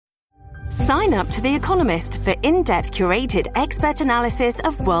Sign up to The Economist for in-depth curated expert analysis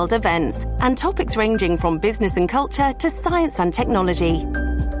of world events and topics ranging from business and culture to science and technology.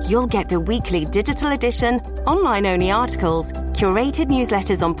 You'll get the weekly digital edition, online-only articles, curated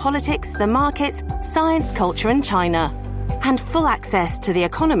newsletters on politics, the markets, science, culture and China, and full access to The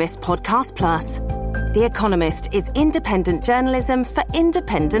Economist Podcast Plus. The Economist is independent journalism for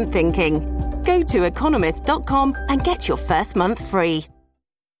independent thinking. Go to economist.com and get your first month free.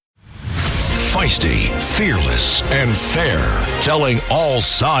 Feisty, fearless, and fair, telling all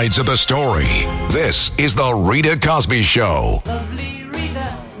sides of the story. This is The Rita Cosby Show. Lovely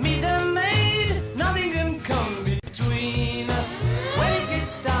Rita, meet a maid, nothing can come between us. When it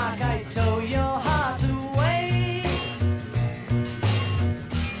gets dark, I tow your heart away.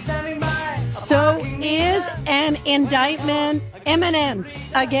 Standing by. So is an indictment imminent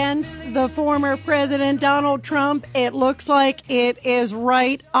against the former President Donald Trump? It looks like it is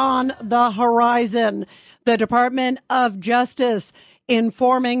right on the horizon. The Department of Justice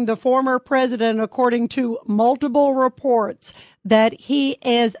informing the former president, according to multiple reports, that he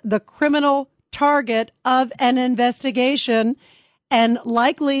is the criminal target of an investigation and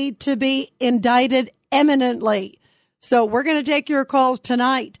likely to be indicted imminently. So we're going to take your calls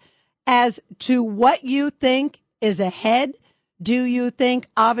tonight as to what you think is ahead. Do you think,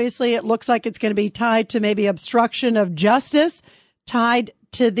 obviously, it looks like it's going to be tied to maybe obstruction of justice, tied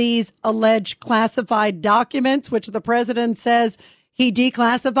to these alleged classified documents, which the president says he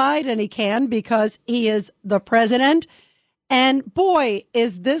declassified, and he can because he is the president. And boy,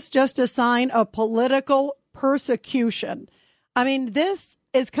 is this just a sign of political persecution. I mean, this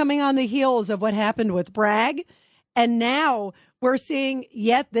is coming on the heels of what happened with Bragg. And now we're seeing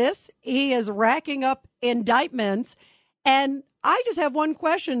yet this. He is racking up indictments. And I just have one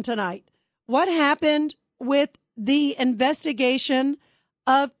question tonight. What happened with the investigation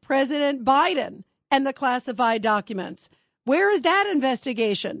of President Biden and the classified documents? Where is that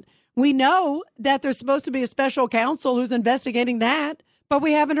investigation? We know that there's supposed to be a special counsel who's investigating that, but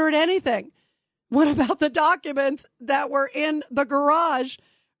we haven't heard anything. What about the documents that were in the garage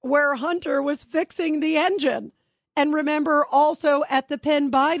where Hunter was fixing the engine? And remember, also at the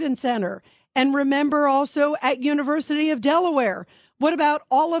Penn Biden Center. And remember, also at University of Delaware. What about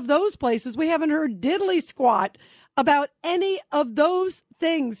all of those places? We haven't heard diddly squat about any of those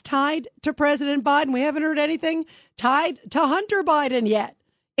things tied to President Biden. We haven't heard anything tied to Hunter Biden yet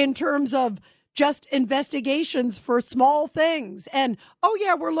in terms of just investigations for small things. And, oh,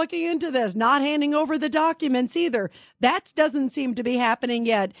 yeah, we're looking into this, not handing over the documents either. That doesn't seem to be happening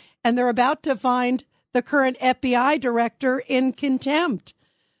yet. And they're about to find the current FBI director in contempt.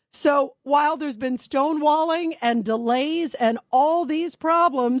 So while there's been stonewalling and delays and all these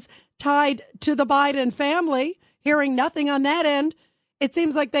problems tied to the Biden family, hearing nothing on that end, it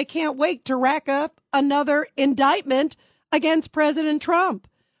seems like they can't wait to rack up another indictment against President Trump.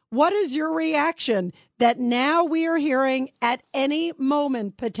 What is your reaction that now we are hearing at any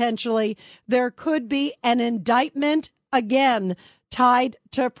moment, potentially, there could be an indictment again tied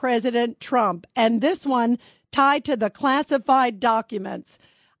to President Trump, and this one tied to the classified documents?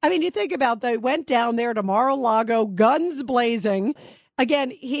 I mean, you think about, they went down there to Mar-a-Lago, guns blazing.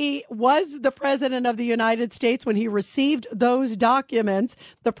 Again, he was the president of the United States when he received those documents.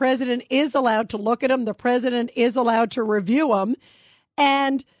 The president is allowed to look at them. The president is allowed to review them.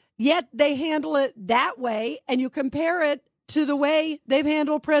 And yet they handle it that way. And you compare it to the way they've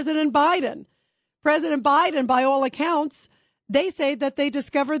handled President Biden. President Biden, by all accounts, they say that they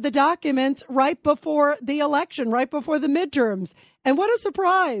discovered the documents right before the election, right before the midterms. And what a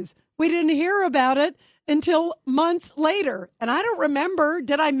surprise. We didn't hear about it until months later. And I don't remember,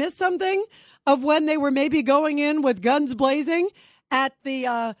 did I miss something of when they were maybe going in with guns blazing at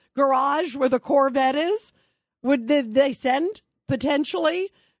the garage where the Corvette is? Did they send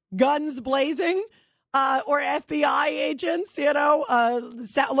potentially guns blazing or FBI agents,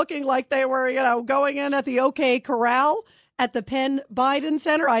 looking like they were, going in at the OK Corral at the Penn Biden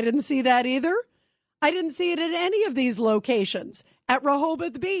Center? I didn't see that either. I didn't see it at any of these locations at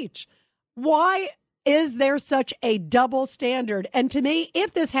Rehoboth Beach. Why is there such a double standard? And to me,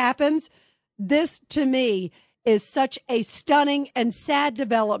 if this happens, this to me is such a stunning and sad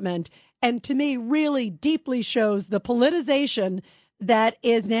development. And to me, really deeply shows the politicization that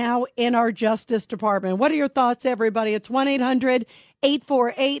is now in our Justice Department. What are your thoughts, everybody? It's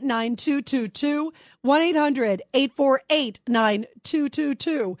 1-800-848-9222,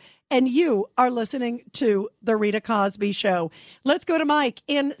 1-800-848-9222. And you are listening to The Rita Cosby Show. Let's go to Mike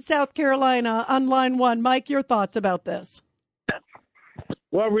in South Carolina on line one. Mike, your thoughts about this?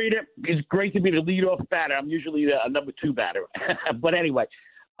 Well, Rita, it's great to be the leadoff batter. I'm usually a number two batter. But anyway,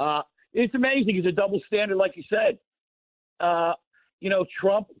 It's amazing. It's a double standard, like you said.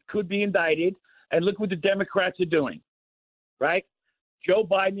 Trump could be indicted, and look what the Democrats are doing, right? Joe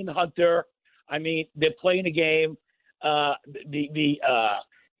Biden and Hunter. I mean, they're playing a game. They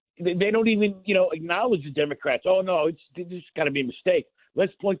don't even, acknowledge the Democrats. Oh no, it's got to be a mistake.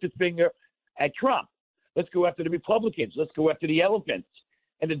 Let's point the finger at Trump. Let's go after the Republicans. Let's go after the elephants.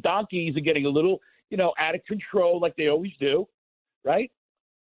 And the donkeys are getting a little, out of control, like they always do, right?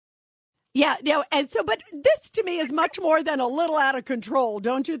 Yeah, but this to me is much more than a little out of control,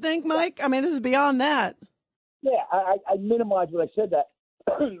 don't you think, Mike? I mean, this is beyond that. Yeah, I minimize what I said. That,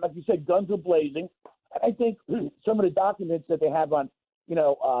 like you said, guns are blazing. I think some of the documents that they have on,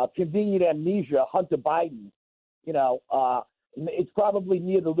 convenient amnesia, Hunter Biden, it's probably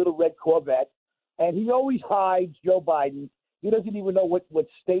near the little red Corvette. And he always hides Joe Biden. He doesn't even know what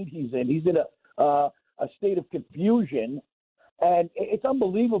state he's in. He's in a state of confusion. And it's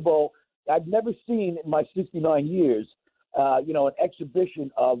unbelievable. I've never seen in my 69 years, an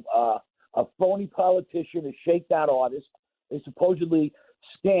exhibition of a phony politician, a shakedown artist, who supposedly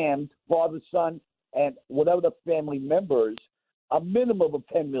scammed father, son, and whatever the family members, a minimum of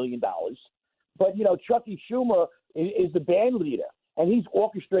 $10 million. But, Chucky Schumer is the band leader, and he's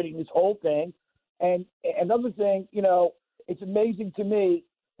orchestrating this whole thing. And another thing, it's amazing to me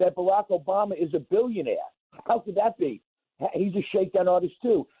that Barack Obama is a billionaire. How could that be? He's a shakedown artist,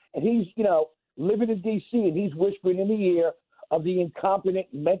 too. And he's, living in D.C., and he's whispering in the ear of the incompetent,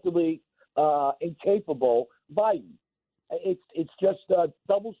 mentally incapable Biden. It's just a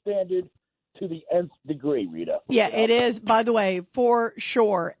double standard to the nth degree, Rita. Yeah, it is, by the way, for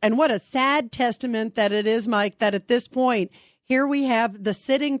sure. And what a sad testament that it is, Mike, that at this point, here we have the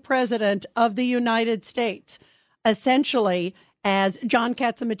sitting president of the United States, essentially, as John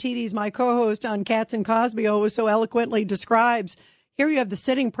Catsimatidis, my co-host on Cats and Cosby, always so eloquently describes, here you have the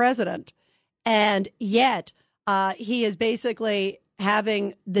sitting president, and yet he is basically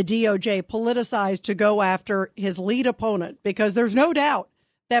having the DOJ politicized to go after his lead opponent, because there's no doubt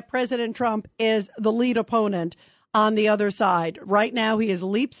that President Trump is the lead opponent on the other side. Right now, he is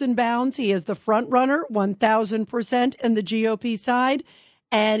leaps and bounds. He is the front runner, 1,000% in the GOP side,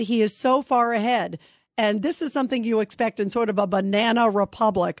 and he is so far ahead. And this is something you expect in sort of a banana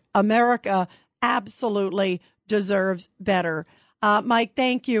republic. America absolutely deserves better. Mike,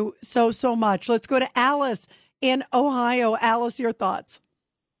 thank you so much. Let's go to Alice in Ohio. Alice, your thoughts.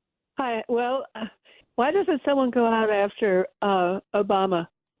 Hi. Well, why doesn't someone go out after Obama?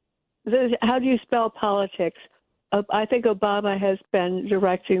 How do you spell politics? I think Obama has been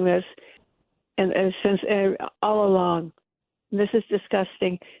directing this and since all along. This is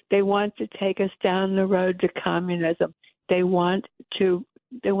disgusting. They want to take us down the road to communism. They want to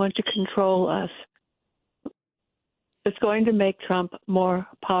control us. It's going to make Trump more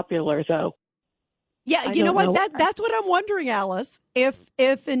popular, though. Yeah, you know what? That's what I'm wondering, Alice.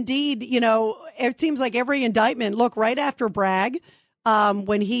 If indeed, it seems like every indictment, look, right after Bragg,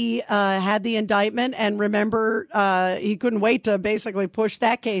 when he had the indictment, and remember, he couldn't wait to basically push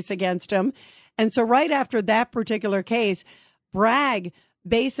that case against him. And so right after that particular case, Bragg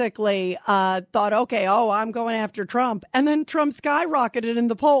basically thought, okay, I'm going after Trump. And then Trump skyrocketed in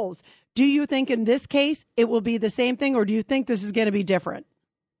the polls. Do you think in this case it will be the same thing, or do you think this is going to be different?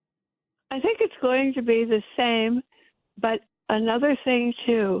 I think it's going to be the same, but another thing,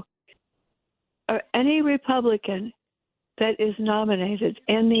 too, any Republican that is nominated,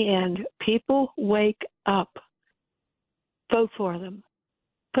 in the end, people wake up, vote for them,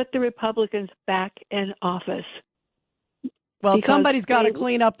 put the Republicans back in office. Well, somebody's got to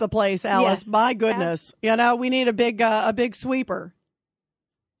clean up the place, Alice. Yeah, my goodness. We need a big sweeper.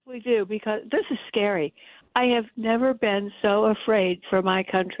 We do, because this is scary. I have never been so afraid for my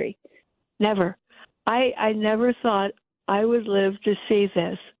country. Never. I never thought I would live to see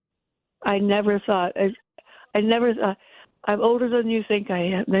this. I never thought. I'm older than you think I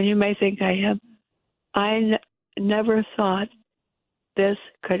am, than you may think I am. I never thought this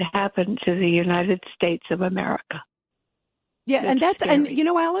could happen to the United States of America. Yeah, and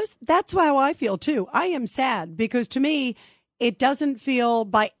Alice, that's how I feel too. I am sad because to me, it doesn't feel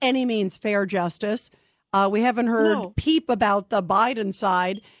by any means fair justice. We haven't heard peep about the Biden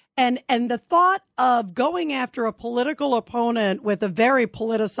side. And the thought of going after a political opponent with a very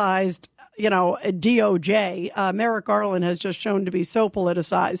politicized, DOJ, Merrick Garland has just shown to be so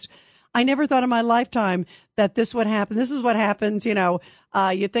politicized. I never thought in my lifetime that this would happen. This is what happens,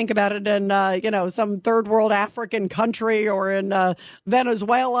 you think about it in, some third world African country or in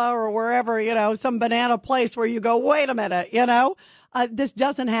Venezuela or wherever, some banana place where you go, wait a minute, this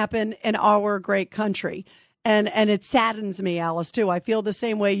doesn't happen in our great country. And it saddens me, Alice, too. I feel the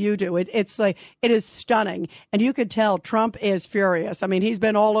same way you do. It's like, it is stunning. And you could tell Trump is furious. I mean, he's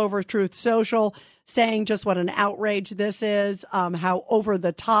been all over Truth Social saying just what an outrage this is, how over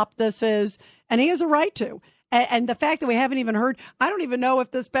the top this is. And he has a right to. And the fact that we haven't even heard, I don't even know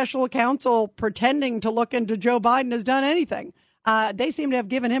if the special counsel pretending to look into Joe Biden has done anything. They seem to have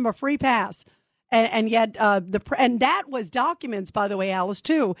given him a free pass. And yet, and that was documents, by the way, Alice,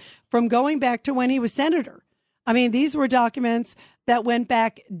 too, from going back to when he was senator. I mean, these were documents that went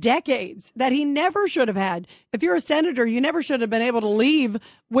back decades that he never should have had. If you're a senator, you never should have been able to leave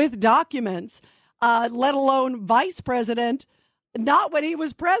with documents, let alone vice president, not when he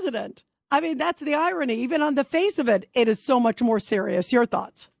was president. I mean, that's the irony. Even on the face of it, it is so much more serious. Your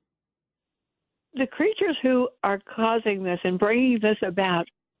thoughts? The creatures who are causing this and bringing this about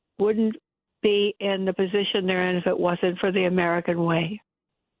wouldn't be in the position they're in if it wasn't for the American way.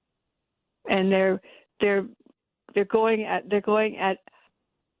 And they're going at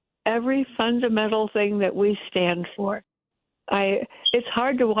every fundamental thing that we stand for. It's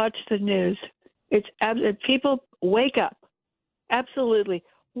hard to watch the news. People wake up. Absolutely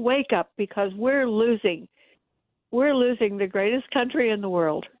wake up, because we're losing the greatest country in the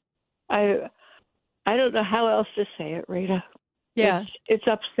world. I don't know how else to say it, Rita. Yeah. It's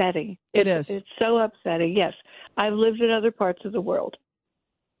upsetting. It's so upsetting. Yes. I've lived in other parts of the world.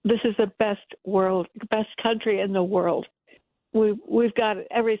 This is the best country in the world. We've got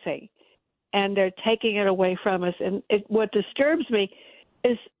everything, and they're taking it away from us. And what disturbs me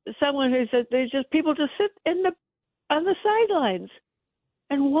is someone who said there's just people just sit on the sidelines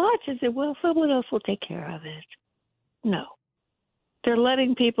and watch and say, well, someone else will take care of it. No. They're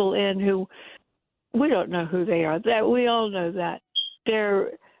letting people in who we don't know who they are. That we all know that.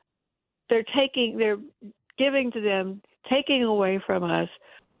 They're giving to them, taking away from us.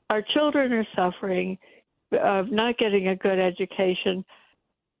 Our children are suffering of not getting a good education.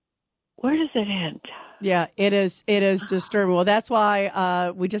 Where does it end? Yeah, it is disturbing. Well, that's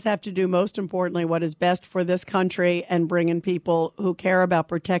why we just have to do, most importantly, what is best for this country and bring in people who care about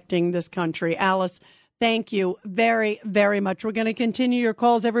protecting this country. Alice, thank you very, very much. We're going to continue your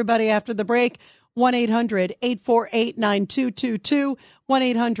calls, everybody, after the break. 1-800-848-9222,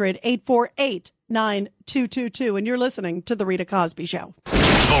 1-800-848-9222. And you're listening to The Rita Cosby Show.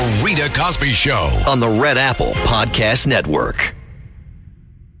 The Rita Cosby Show on the Red Apple Podcast Network.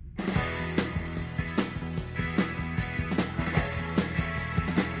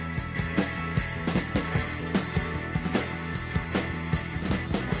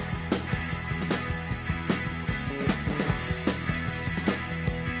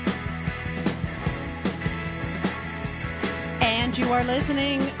 And you are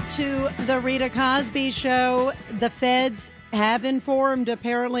listening to The Rita Cosby Show. The feds have informed,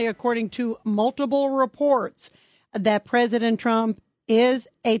 apparently, according to multiple reports, that President Trump is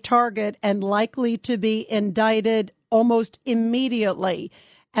a target and likely to be indicted almost immediately.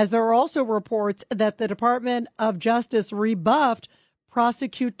 As there are also reports that the Department of Justice rebuffed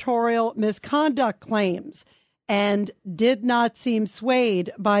prosecutorial misconduct claims and did not seem swayed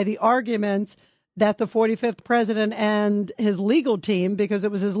by the arguments that the 45th president and his legal team, because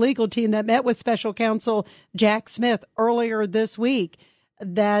it was his legal team that met with special counsel Jack Smith earlier this week,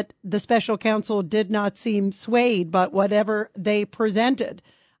 that the special counsel did not seem swayed by whatever they presented.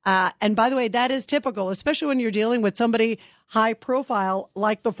 And by the way, that is typical, especially when you're dealing with somebody high profile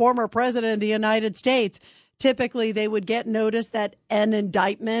like the former president of the United States. Typically, they would get notice that an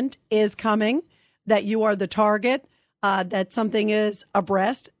indictment is coming, that you are the target, that something is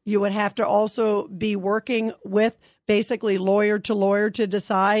abreast. You would have to also be working with basically lawyer to lawyer to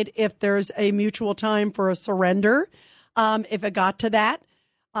decide if there's a mutual time for a surrender. If it got to that,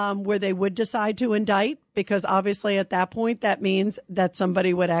 where they would decide to indict, because obviously at that point, that means that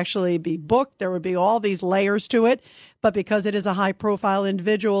somebody would actually be booked. There would be all these layers to it. But because it is a high profile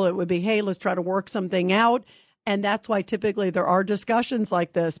individual, it would be, hey, let's try to work something out. And that's why typically there are discussions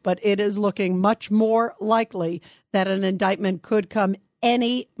like this. But it is looking much more likely that an indictment could come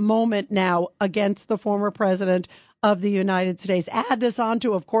any moment now against the former president of the United States. Add this on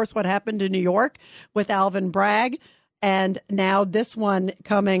to, of course, what happened in New York with Alvin Bragg. And now this one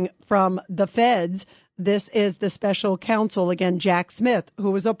coming from the feds. This is the special counsel, again, Jack Smith,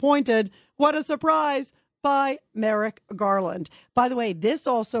 who was appointed, what a surprise, by Merrick Garland. By the way, this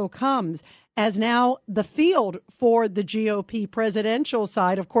also comes as now the field for the GOP presidential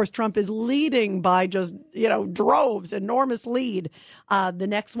side. Of course, Trump is leading by just, droves, enormous lead. The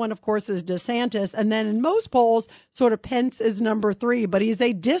next one, of course, is DeSantis. And then in most polls, sort of Pence is number 3, but he's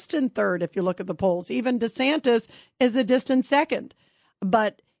a distant third if you look at the polls. Even DeSantis is a distant second.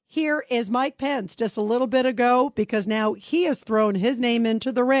 But here is Mike Pence just a little bit ago, because now he has thrown his name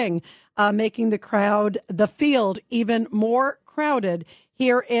into the ring, making the field even more crowded.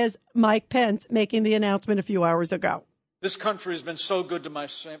 Here is Mike Pence making the announcement a few hours ago. This country has been so good to my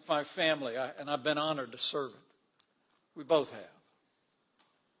family, and I've been honored to serve it. We both have.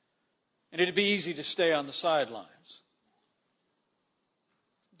 And it'd be easy to stay on the sidelines.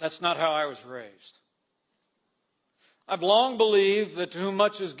 That's not how I was raised. I've long believed that to whom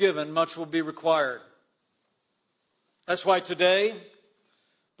much is given, much will be required. That's why today,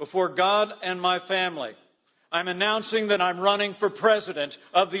 before God and my family, I'm announcing that I'm running for President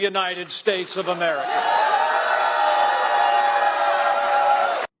of the United States of America.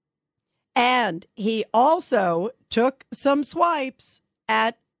 And he also took some swipes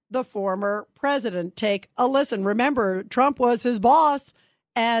at the former president. Take a listen. Remember, Trump was his boss,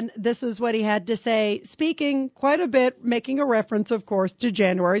 and this is what he had to say, speaking quite a bit, making a reference, of course, to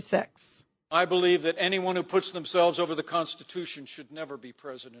January 6th. I believe that anyone who puts themselves over the Constitution should never be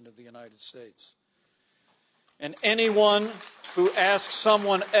President of the United States. And anyone who asks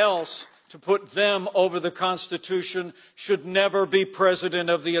someone else to put them over the Constitution should never be President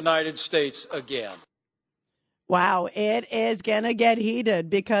of the United States again. Wow, it is going to get heated,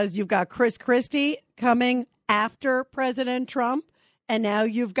 because you've got Chris Christie coming after President Trump, and now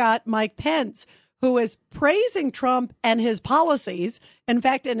you've got Mike Pence, who is praising Trump and his policies. In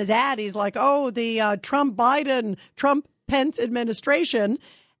fact, in his ad, he's like, the Trump-Biden, Trump-Pence administration,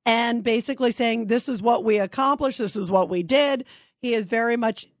 and basically saying this is what we accomplished, this is what we did. He is very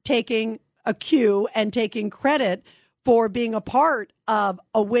much taking a cue and taking credit for being a part of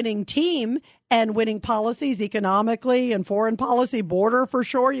a winning team and winning policies economically and foreign policy, border for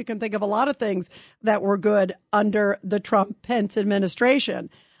sure. You can think of a lot of things that were good under the Trump-Pence administration.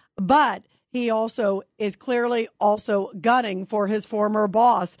 But he also is clearly also gunning for his former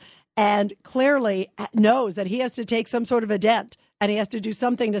boss, and clearly knows that he has to take some sort of a dent, and he has to do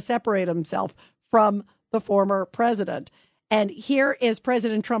something to separate himself from the former president. And here is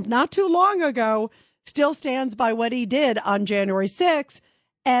President Trump, not too long ago, still stands by what he did on January 6th.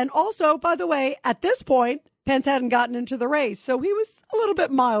 And also, by the way, at this point, Pence hadn't gotten into the race, so he was a little bit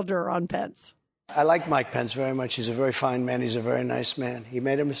milder on Pence. I like Mike Pence very much. He's a very fine man. He's a very nice man. He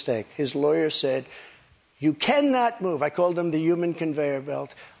made a mistake. His lawyer said, you cannot move. I called him the human conveyor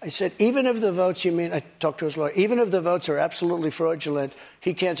belt. I said, even if the votes, I talked to his lawyer, even if the votes are absolutely fraudulent,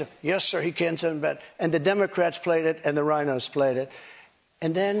 he can't say, yes, sir, he can't send back. And the Democrats played it and the rhinos played it.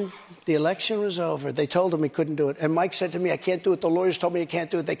 And then the election was over. They told him he couldn't do it. And Mike said to me, I can't do it. The lawyers told me I can't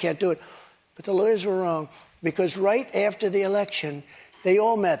do it. They can't do it. But the lawyers were wrong, because right after the election, they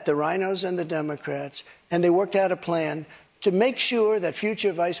all met, the rhinos and the Democrats, and they worked out a plan to make sure that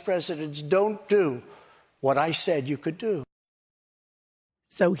future vice presidents don't do what I said you could do.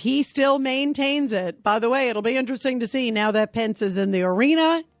 So he still maintains it. By the way, it'll be interesting to see now that Pence is in the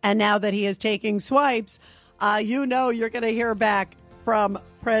arena and now that he is taking swipes. You're going to hear back from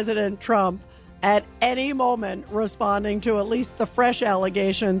President Trump at any moment, responding to at least the fresh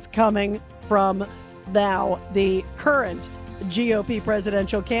allegations coming from now the current GOP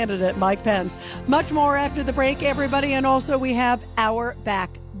presidential candidate, Mike Pence. Much more after the break, everybody. And also we have our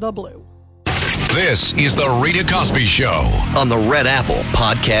Back the Blue. This is the Rita Cosby Show on the Red Apple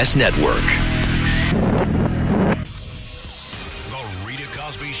Podcast Network. The Rita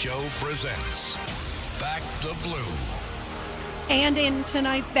Cosby Show presents Back the Blue. And in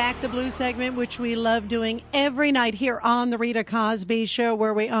tonight's Back the Blue segment, which we love doing every night here on the Rita Cosby Show,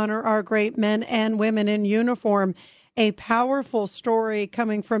 where we honor our great men and women in uniform, a powerful story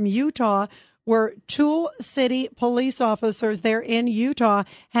coming from Utah, where two city police officers there in Utah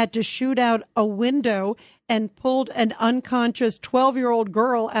had to shoot out a window and pulled an unconscious 12-year-old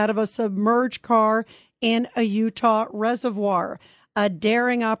girl out of a submerged car in a Utah reservoir. A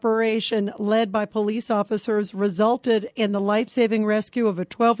daring operation led by police officers resulted in the life-saving rescue of a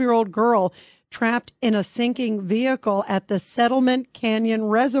 12-year-old girl trapped in a sinking vehicle at the Settlement Canyon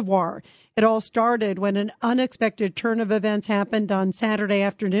Reservoir. It all started when an unexpected turn of events happened on Saturday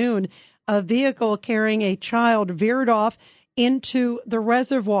afternoon. A vehicle carrying a child veered off into the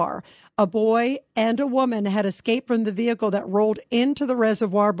reservoir. A boy and a woman had escaped from the vehicle that rolled into the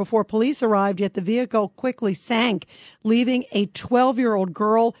reservoir before police arrived, yet the vehicle quickly sank, leaving a 12-year-old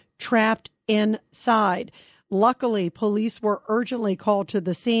girl trapped inside. Luckily, police were urgently called to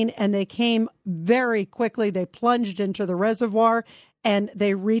the scene, and they came very quickly. They plunged into the reservoir and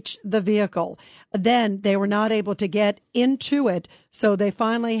they reached the vehicle. Then they were not able to get into it, so they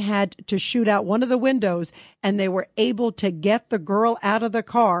finally had to shoot out one of the windows, and they were able to get the girl out of the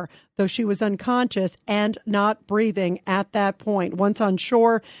car, though she was unconscious and not breathing at that point. Once on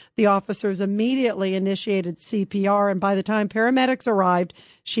shore, the officers immediately initiated CPR, and by the time paramedics arrived,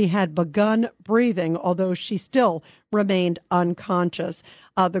 she had begun breathing, although she still remained unconscious.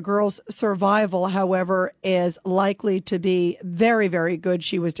 The girl's survival, however, is likely to be very, very good.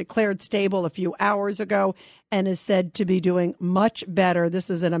 She was declared stable a few hours ago and is said to be doing much better.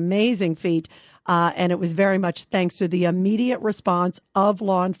 This is an amazing feat. And it was very much thanks to the immediate response of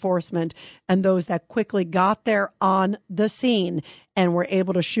law enforcement and those that quickly got there on the scene and were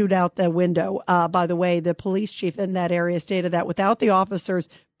able to shoot out the window. By the way, the police chief in that area stated that without the officers'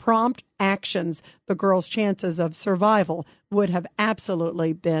 prompt actions, the girl's chances of survival would have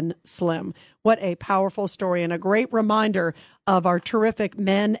absolutely been slim. What a powerful story and a great reminder of our terrific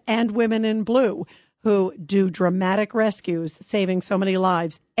men and women in blue who do dramatic rescues, saving so many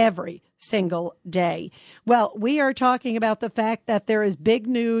lives every single day. Well, we are talking about the fact that there is big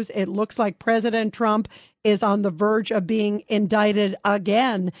news. It looks like President Trump is on the verge of being indicted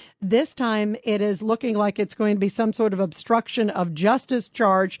again. This time it is looking like it's going to be some sort of obstruction of justice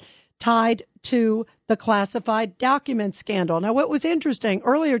charge tied to the classified document scandal. Now, what was interesting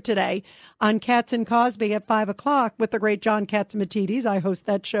earlier today on Katz and Cosby at 5 o'clock with the great John Catsimatidis, I host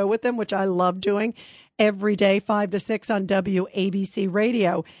that show with him, which I love doing every day, 5 to 6 on WABC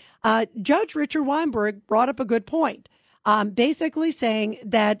radio. Judge Richard Weinberg brought up a good point, basically saying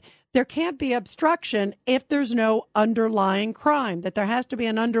that there can't be obstruction if there's no underlying crime, that there has to be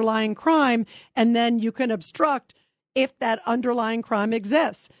an underlying crime, and then you can obstruct if that underlying crime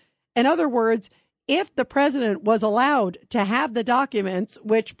exists. In other words, if the president was allowed to have the documents,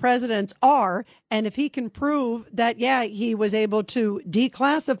 which presidents are, and if he can prove that, yeah, he was able to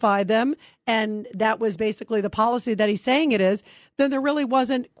declassify them, and that was basically the policy that he's saying it is, then there really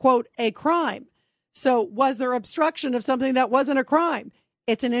wasn't, quote, a crime. So was there obstruction of something that wasn't a crime?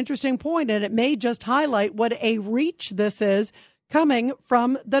 It's an interesting point, and it may just highlight what a reach this is coming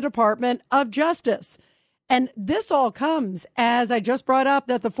from the Department of Justice. And this all comes, as I just brought up,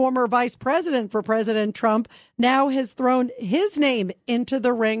 that the former vice president for President Trump now has thrown his name into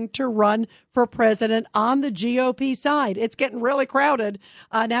the ring to run for president on the GOP side. It's getting really crowded.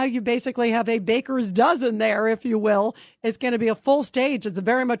 Now you basically have a baker's dozen there, if you will. It's going to be a full stage. It's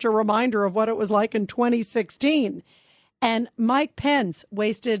very much a reminder of what it was like in 2016. And Mike Pence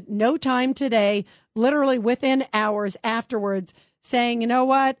wasted no time today, literally within hours afterwards, saying, you know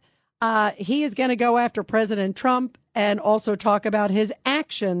what? He is going to go after President Trump and also talk about his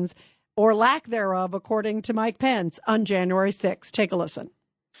actions or lack thereof, according to Mike Pence, on January 6th. Take a listen.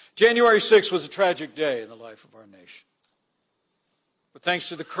 January 6th was a tragic day in the life of our nation. But thanks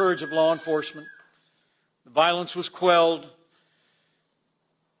to the courage of law enforcement, the violence was quelled,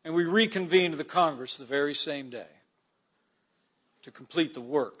 and we reconvened the Congress the very same day to complete the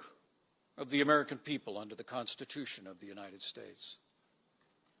work of the American people under the Constitution of the United States.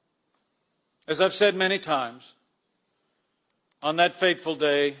 As I've said many times, on that fateful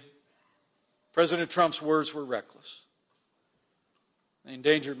day, President Trump's words were reckless. They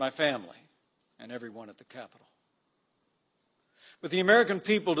endangered my family and everyone at the Capitol. But the American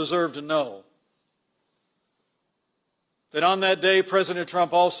people deserve to know that on that day, President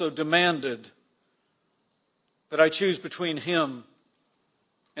Trump also demanded that I choose between him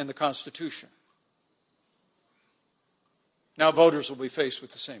and the Constitution. Now voters will be faced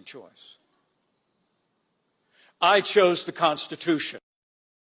with the same choice. I chose the Constitution.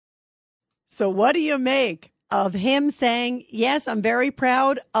 So what do you make of him saying, yes, I'm very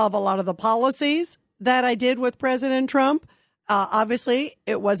proud of a lot of the policies that I did with President Trump? Obviously,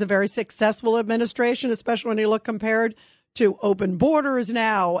 it was a very successful administration, especially when you look compared to open borders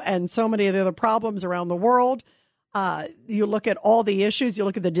now and so many of the other problems around the world. You look at all the issues. You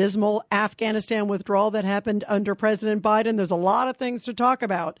look at the dismal Afghanistan withdrawal that happened under President Biden. There's a lot of things to talk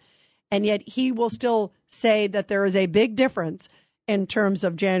about. And yet he will still say that there is a big difference in terms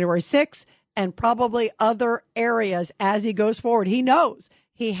of January 6th and probably other areas as he goes forward. He knows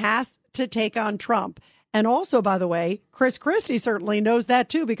he has to take on Trump. And also, by the way, Chris Christie certainly knows that,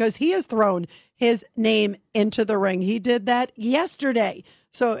 too, because he has thrown his name into the ring. He did that yesterday.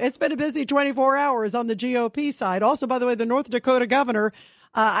 So it's been a busy 24 hours on the GOP side. Also, by the way, the North Dakota governor,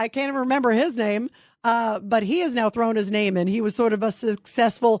 I can't even remember his name, but he has now thrown his name in. He was sort of a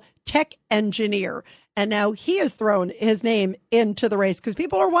successful tech engineer, and now he has thrown his name into the race because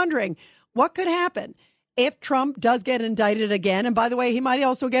people are wondering what could happen if Trump does get indicted again, and by the way, he might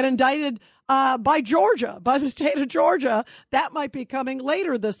also get indicted by Georgia, by the state of Georgia, that might be coming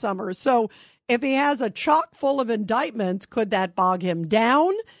later this summer. So if he has a chock full of indictments, could that bog him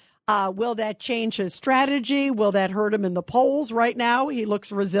down? Will that change his strategy? Will that hurt him in the polls? Right now, he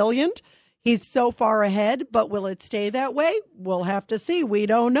looks resilient. He's so far ahead, but will it stay that way? We'll have to see. We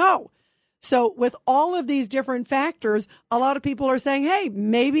don't know. So with all of these different factors, a lot of people are saying, hey,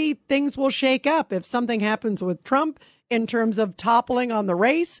 maybe things will shake up if something happens with Trump in terms of toppling on the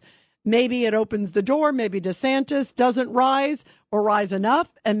race. Maybe it opens the door. Maybe DeSantis doesn't rise or rise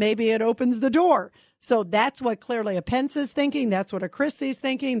enough, and maybe it opens the door. So that's what clearly a Pence is thinking. That's what a Christie's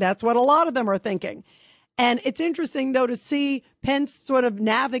thinking. That's what a lot of them are thinking. And it's interesting, though, to see Pence sort of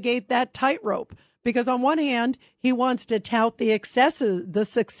navigate that tightrope. Because on one hand, he wants to tout the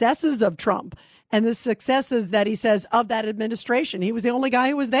successes of Trump and the successes that he says of that administration. He was the only guy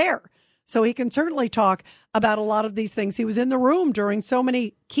who was there. So he can certainly talk about a lot of these things. He was in the room during so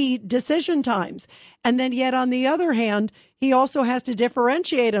many key decision times. And then yet on the other hand, he also has to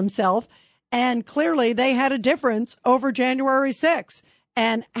differentiate himself. And clearly they had a difference over January 6th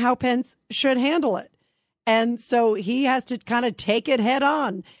and how Pence should handle it. And so he has to kind of take it head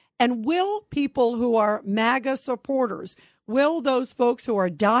on. And will people who are MAGA supporters, will those folks who are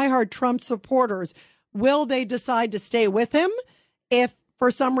diehard Trump supporters, will they decide to stay with him if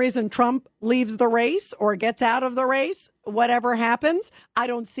for some reason Trump leaves the race or gets out of the race, whatever happens? I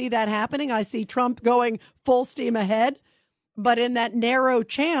don't see that happening. I see Trump going full steam ahead. But in that narrow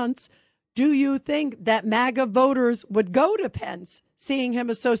chance, do you think that MAGA voters would go to Pence, seeing him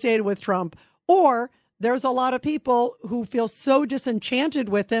associated with Trump? Or there's a lot of people who feel so disenchanted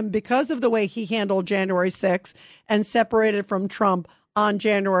with him because of the way he handled January 6th and separated from Trump on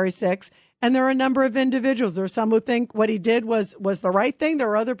January 6th. And there are a number of individuals. There are some who think what he did was the right thing. There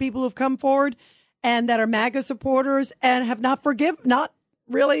are other people who've come forward and that are MAGA supporters and have not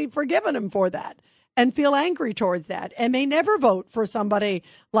really forgiven him for that and feel angry towards that and may never vote for somebody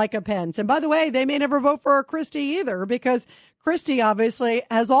like a Pence. And by the way, they may never vote for a Christie either, because Christie obviously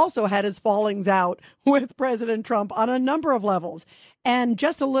has also had his fallings out with President Trump on a number of levels. And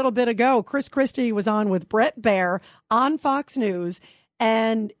just a little bit ago, Chris Christie was on with Bret Baier on Fox News,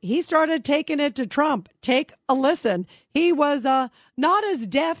 and he started taking it to Trump. Take a listen. He was not as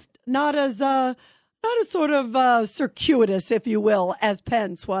deft, not as sort of circuitous, if you will, as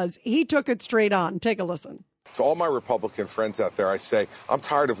Pence was. He took it straight on. Take a listen. To all my Republican friends out there, I say, I'm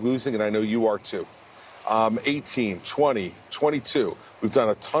tired of losing, and I know you are too. 18, 20, 22. We've done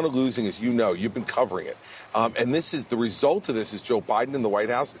a ton of losing, as you know. You've been covering it. And this is the result of this is Joe Biden in the White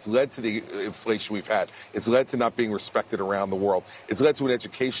House. It's led to the inflation we've had. It's led to not being respected around the world. It's led to an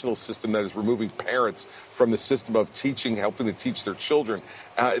educational system that is removing parents from the system of teaching, helping to teach their children.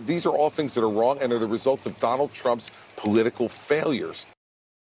 These are all things that are wrong, and they're the results of Donald Trump's political failures.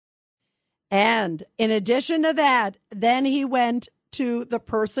 And in addition to that, then he went to the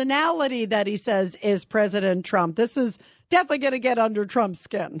personality that he says is President Trump. This is definitely going to get under Trump's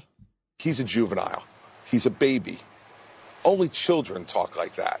skin. He's a juvenile. He's a baby. Only children talk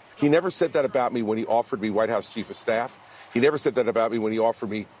like that. He never said that about me when he offered me White House Chief of Staff. He never said that about me when he offered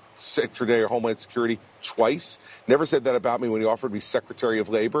me Secretary of Homeland Security twice. Never said that about me when he offered me Secretary of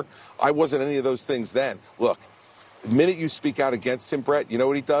Labor. I wasn't any of those things then. Look, the minute you speak out against him, Brett, you know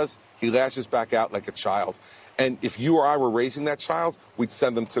what he does? He lashes back out like a child. And if you or I were raising that child, we'd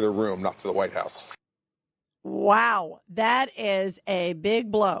send them to their room, not to the White House. Wow, that is a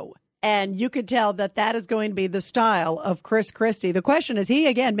big blow. And you could tell that that is going to be the style of Chris Christie. The question is, he,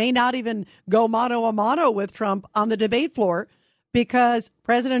 again, may not even go mano a mano with Trump on the debate floor, because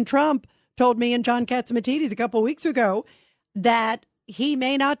President Trump told me and John Catsimatidis a couple of weeks ago that he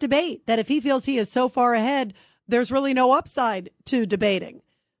may not debate, that if he feels he is so far ahead, there's really no upside to debating.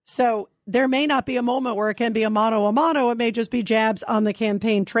 So there may not be a moment where it can be a mano a mano. It may just be jabs on the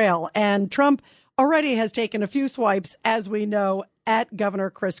campaign trail. And Trump already has taken a few swipes, as we know, at Governor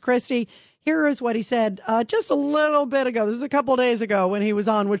Chris Christie. Here is what he said just a little bit ago. This is a couple of days ago when he was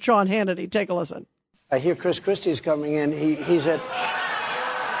on with Sean Hannity. Take a listen. I hear Chris Christie's coming in. He was at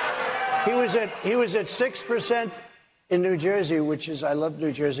 6% in New Jersey, which is, I love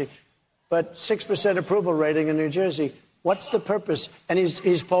New Jersey, but 6% approval rating in New Jersey. What's the purpose? And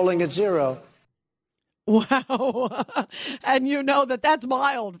he's polling at 0. Wow. And you know that's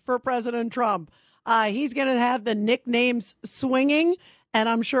mild for President Trump. He's going to have the nicknames swinging, and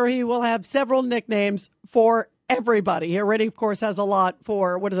I'm sure he will have several nicknames for everybody. He already, of course, has a lot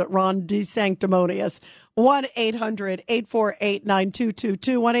for, Ron DeSanctimonious.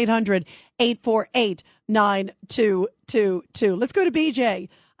 1-800-848-9222. 1-800-848-9222. Let's go to BJ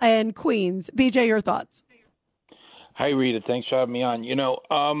in Queens. BJ, your thoughts? Hi, Rita. Thanks for having me on.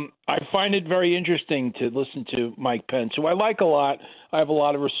 I find it very interesting to listen to Mike Pence, who I like a lot. I have a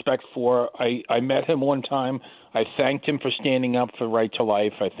lot of respect for. I met him one time. I thanked him for standing up for right to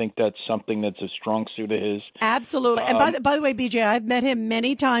life. I think that's something that's a strong suit of his. Absolutely. And by the way, BJ, I've met him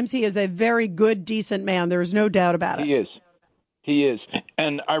many times. He is a very good, decent man. There is no doubt about it. He is. He is.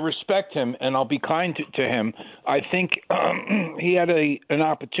 And I respect him, and I'll be kind to him. I think he had an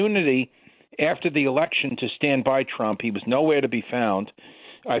opportunity after the election to stand by Trump. He was nowhere to be found.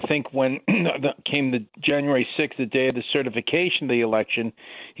 I think when came the January 6th, the day of the certification of the election,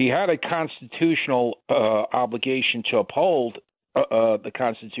 he had a constitutional obligation to uphold the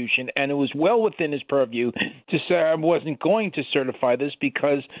Constitution, and it was well within his purview to say I wasn't going to certify this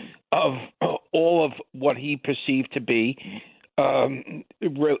because of all of what he perceived to be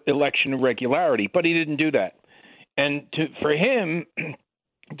election irregularity. But he didn't do that. And for him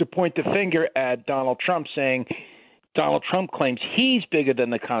to point the finger at Donald Trump saying Donald Trump claims he's bigger than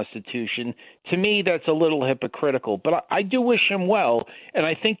the Constitution, to me that's a little hypocritical. But I do wish him well, and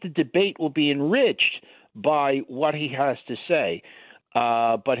I think the debate will be enriched by what he has to say.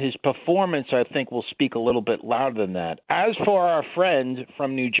 But his performance, I think, will speak a little bit louder than that. As for our friend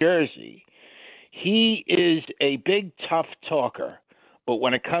from New Jersey, he is a big, tough talker. But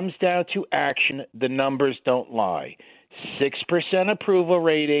when it comes down to action, the numbers don't lie. 6% approval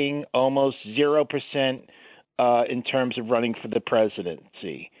rating, almost 0% in terms of running for the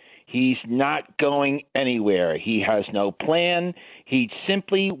presidency. He's not going anywhere. He has no plan. He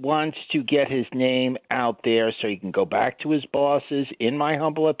simply wants to get his name out there so he can go back to his bosses, in my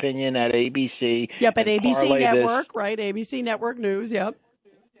humble opinion, at ABC. Yep, at ABC Network, right? ABC Network News, yep.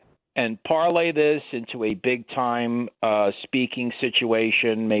 And parlay this into a big-time speaking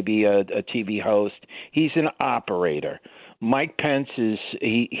situation, maybe a TV host. He's an operator. Mike Pence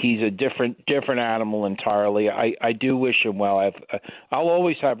he's a different animal entirely. I do wish him well. I'll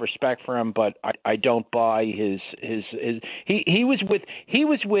always have respect for him, but I don't buy his he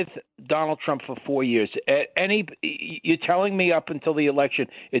was with Donald Trump for 4 years. You're telling me up until the election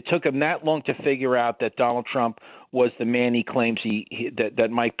it took him that long to figure out that Donald Trump was the man he claims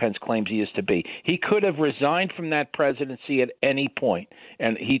that Mike Pence claims he is to be. He could have resigned from that presidency at any point,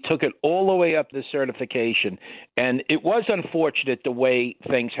 and he took it all the way up to certification. And it was unfortunate the way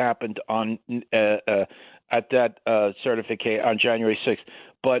things happened on at that certification on January 6th.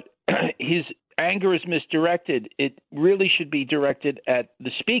 But his anger is misdirected. It really should be directed at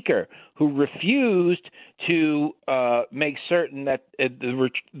the speaker, who refused to make certain that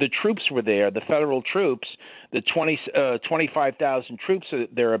the troops were there, the federal troops, the 25,000 troops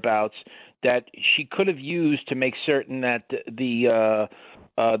thereabouts, that she could have used to make certain that the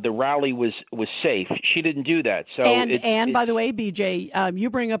rally was safe. She didn't do that. So and by the way, BJ, you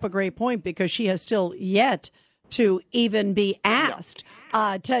bring up a great point, because she has still yet to even be asked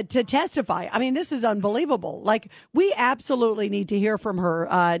to testify. I mean, this is unbelievable. Like, we absolutely need to hear from her,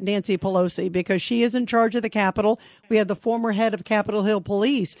 Nancy Pelosi, because she is in charge of the Capitol. We have the former head of Capitol Hill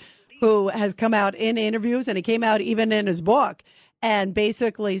Police, who has come out in interviews, and he came out even in his book, and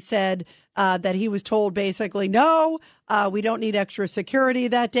basically said that he was told basically, no, we don't need extra security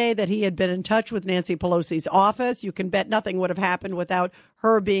that day, that he had been in touch with Nancy Pelosi's office. You can bet nothing would have happened without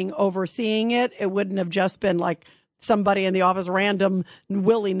her being overseeing it. It wouldn't have just been like somebody in the office random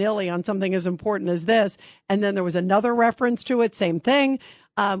willy-nilly on something as important as this. And then there was another reference to it, same thing.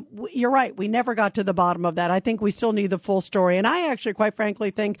 You're right. We never got to the bottom of that. I think we still need the full story. And I actually, quite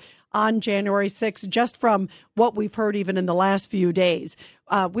frankly, think on January 6th, just from what we've heard even in the last few days,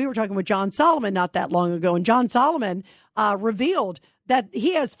 we were talking with John Solomon not that long ago, and John Solomon revealed that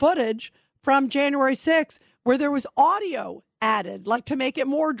he has footage from January 6th where there was audio added, like to make it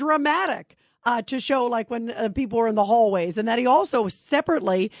more dramatic. To show like when people were in the hallways, and that he also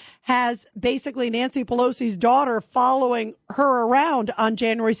separately has basically Nancy Pelosi's daughter following her around on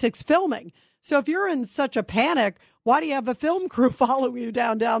January 6th filming. So if you're in such a panic, why do you have a film crew following you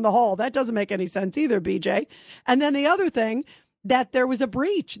down the hall? That doesn't make any sense either, BJ. And then the other thing, that there was a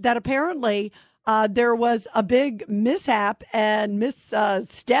breach, that apparently there was a big mishap and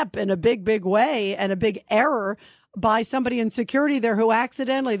misstep in a big way, and a big error by somebody in security there who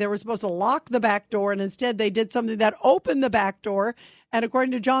accidentally, they were supposed to lock the back door, and instead they did something that opened the back door. And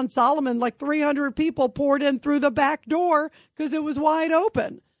according to John Solomon, like 300 people poured in through the back door because it was wide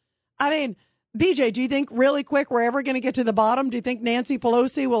open. I mean, BJ, do you think really quick we're ever going to get to the bottom? Do you think Nancy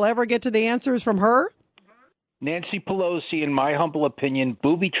Pelosi will ever get to the answers from her? Nancy Pelosi, in my humble opinion,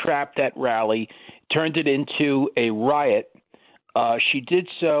 booby-trapped that rally, turned it into a riot. She did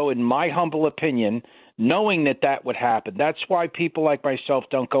so, in my humble opinion, knowing that that would happen. That's why people like myself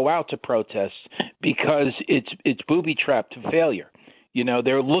don't go out to protests, because it's booby-trapped to failure. You know,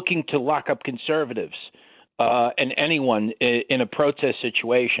 they're looking to lock up conservatives and anyone in a protest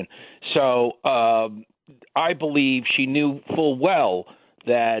situation. So I believe she knew full well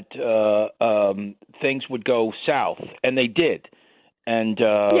that things would go south, and they did. And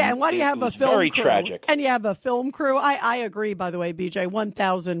and why do you have a film very crew? Tragic. And you have a film crew. I agree, by the way, BJ,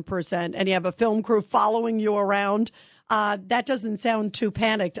 1,000%. And you have a film crew following you around. That doesn't sound too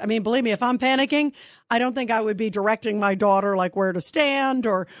panicked. I mean, believe me, if I'm panicking, I don't think I would be directing my daughter like where to stand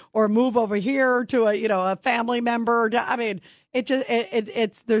or move over here to a family member. I mean,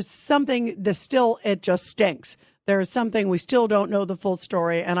 there's something it just stinks. There's something we still don't know the full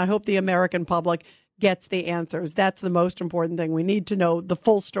story, and I hope the American public gets the answers. That's the most important thing. We need to know the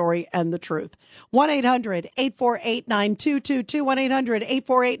full story and the truth. 1-800-848-9222,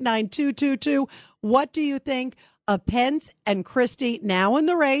 1-800-848-9222. What do you think of Pence and Christie now in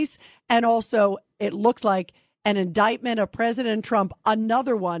the race? And also, it looks like an indictment of President Trump,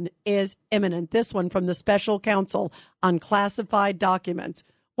 another one, is imminent. This one from the special counsel on classified documents.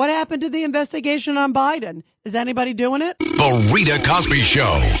 What happened to the investigation on Biden? Is anybody doing it? The Rita Cosby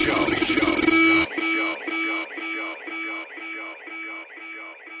Show.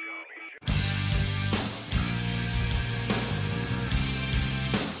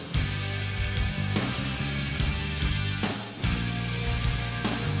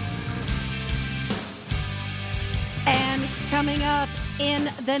 And coming up in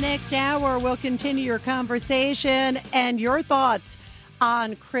the next hour, we'll continue your conversation and your thoughts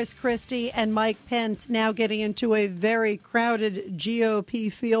on Chris Christie and Mike Pence now getting into a very crowded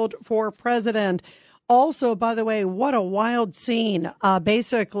GOP field for president. Also, by the way, what a wild scene.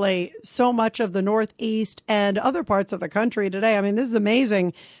 Basically, so much of the Northeast and other parts of the country today. I mean, this is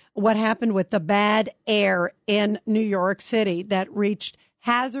amazing what happened with the bad air in New York City that reached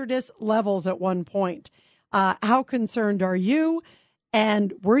hazardous levels at one point. How concerned are you?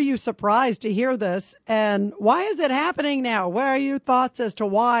 And were you surprised to hear this? And why is it happening now? What are your thoughts as to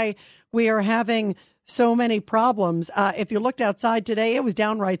why we are having so many problems? If you looked outside today, it was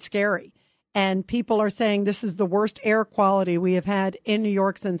downright scary. And people are saying this is the worst air quality we have had in New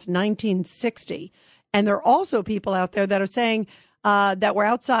York since 1960. And there are also people out there that are saying that were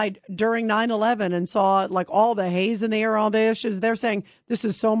outside during 9/11 and saw like all the haze in the air, all the issues. They're saying this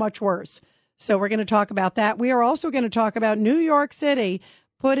is so much worse. So we're going to talk about that. We are also going to talk about New York City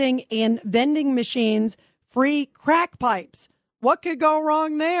putting in vending machines free crack pipes. What could go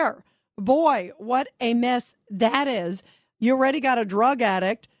wrong there? Boy, what a mess that is. You already got a drug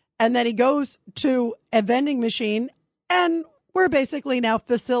addict, and then he goes to a vending machine, and we're basically now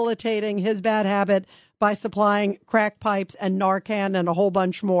facilitating his bad habit by supplying crack pipes and Narcan and a whole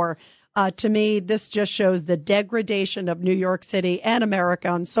bunch more. To me, this just shows the degradation of New York City and America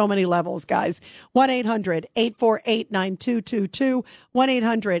on so many levels, guys. 1-800-848-9222,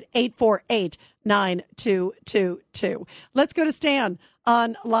 1-800-848-9222. Let's go to Stan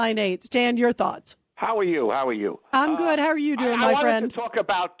on line 8. Stan, your thoughts. How are you? I'm good. How are you doing, my friend? I wanted to talk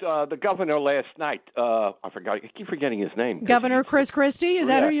about the governor last night. I keep forgetting his name. Governor Chris Christie? Is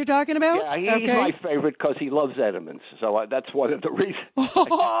that who you're talking about? Yeah, he's my favorite because he loves Edmonds. So that's one of the reasons.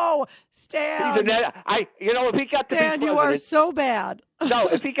 Oh, Stan. If he got to be president. You are so bad. No,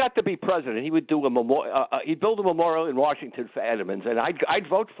 if he got to be president, he would do a memorial. He'd build a memorial in Washington for Edmonds, and I'd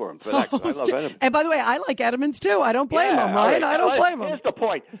vote for him for that. I love Edmonds. And by the way, I like Edmonds too. I don't blame him, right? I don't blame him. Here's the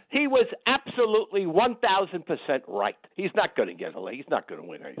point: he was absolutely 1,000% right. He's not going to get elected. He's not going to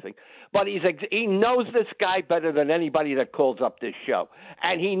win anything, but he knows this guy better than anybody that calls up this show,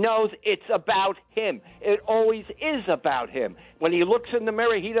 and he knows it's about him. It always is about him. When he looks in the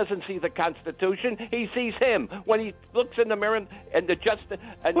mirror, he doesn't see the Constitution. He sees him. When he looks in the mirror and the justice.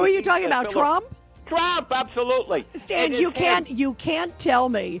 Who are you talking about? Trump? Trump, absolutely. Stan, you can't tell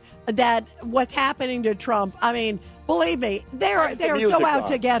me that what's happening to Trump. I mean, believe me, they are so out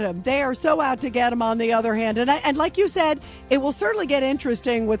to get him. They are so out to get him. On the other hand, and like you said, it will certainly get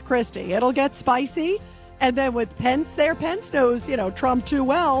interesting with Christie. It'll get spicy, and then with Pence there, Pence knows Trump too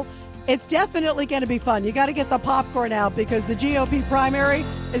well. It's definitely going to be fun. You got to get the popcorn out because the GOP primary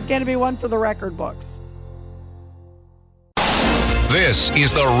is going to be one for the record books. This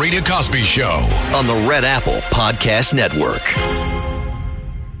is the Rita Cosby Show on the Red Apple Podcast Network.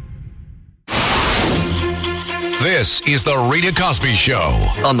 This is the Rita Cosby Show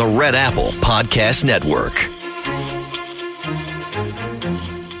on the Red Apple Podcast Network.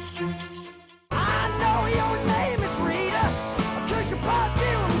 I know your name is Rita, 'cause your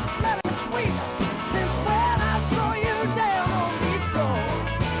perfume smelling sweet. Since when I saw you down on the floor.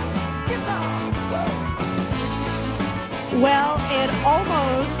 Guitar,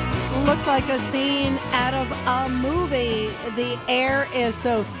 looks like a scene out of a movie. The air is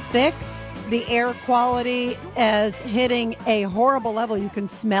so thick. The air quality is hitting a horrible level. You can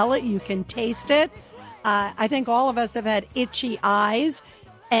smell it. You can taste it. I think all of us have had itchy eyes.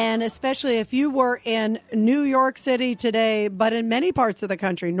 And especially if you were in New York City today, but in many parts of the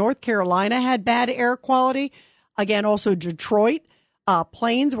country, North Carolina had bad air quality. Again, also Detroit.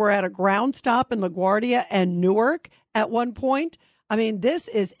 Planes were at a ground stop in LaGuardia and Newark at one point. I mean, this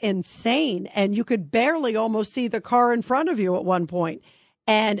is insane. And you could barely almost see the car in front of you at one point.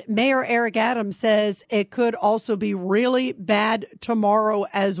 And Mayor Eric Adams says it could also be really bad tomorrow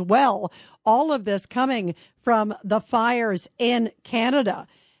as well. All of this coming from the fires in Canada.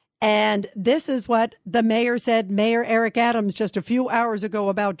 And this is what the mayor said, Mayor Eric Adams, just a few hours ago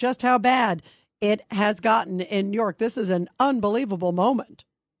about just how bad it has gotten in New York. This is an unbelievable moment.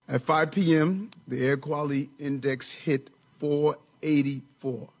 At 5 p.m., the air quality index hit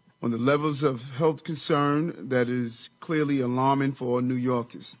 484. On the levels of health concern that is clearly alarming for all New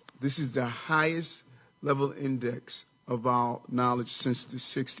Yorkers. This is the highest level index of our knowledge since the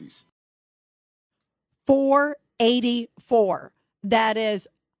 60s. 484. That is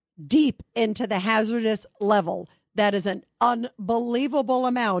deep into the hazardous level. That is an unbelievable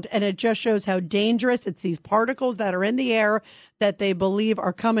amount, and it just shows how dangerous it's these particles that are in the air that they believe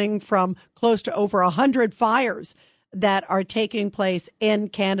are coming from close to over 100 fires that are taking place in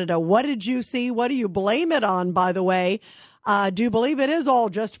Canada. What did you see? What do you blame it on, by the way? Do you believe it is all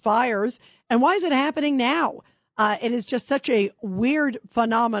just fires? And why is it happening now? It is just such a weird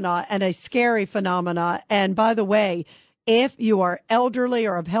phenomena and a scary phenomena. And by the way, if you are elderly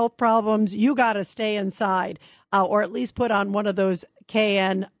or have health problems, you got to stay inside or at least put on one of those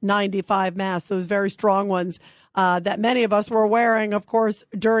KN95 masks, those very strong ones that many of us were wearing, of course,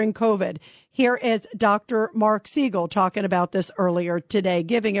 during COVID. Here is Dr. Mark Siegel talking about this earlier today,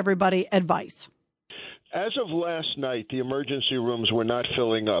 giving everybody advice. As of last night, the emergency rooms were not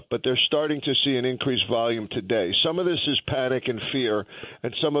filling up, but they're starting to see an increased volume today. Some of this is panic and fear,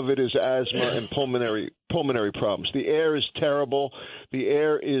 and some of it is asthma and pulmonary problems. The air is terrible. The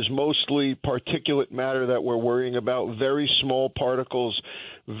air is mostly particulate matter that we're worrying about, very small particles.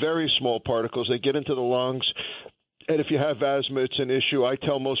 They get into the lungs. And if you have asthma, it's an issue. I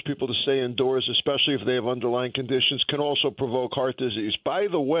tell most people to stay indoors, especially if they have underlying conditions, can also provoke heart disease. By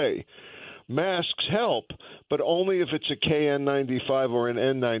the way, masks help, but only if it's a KN95 or an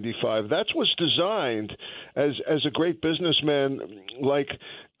N95. That's what's designed, as a great businessman like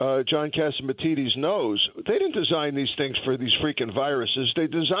John Catsimatidis knows. They didn't design these things for these freaking viruses. They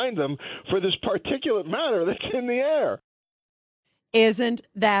designed them for this particulate matter that's in the air. Isn't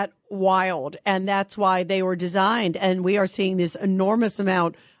that wild? And that's why they were designed. And we are seeing this enormous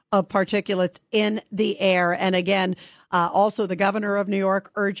amount of particulates in the air. And again, also the governor of New York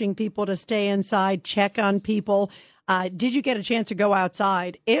urging people to stay inside, check on people. Did you get a chance to go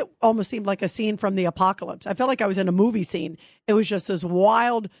outside? It almost seemed like a scene from the apocalypse. I felt like I was in a movie scene. It was just this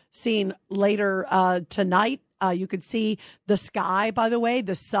wild scene later tonight. You could see the sky, by the way.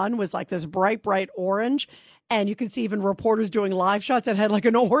 The sun was like this bright, bright orange. And you can see even reporters doing live shots that had like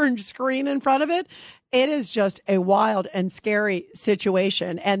an orange screen in front of it. It is just a wild and scary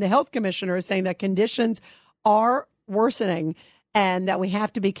situation. And the health commissioner is saying that conditions are worsening and that we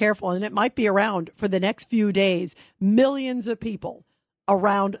have to be careful. And it might be around for the next few days. Millions of people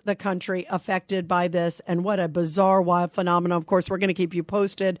around the country affected by this. And what a bizarre, wild phenomenon. Of course, we're going to keep you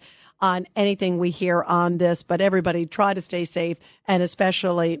posted on anything we hear on this, but everybody try to stay safe and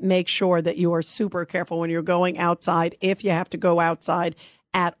especially make sure that you are super careful when you're going outside, if you have to go outside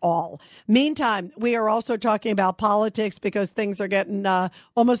at all. Meantime, we are also talking about politics because things are getting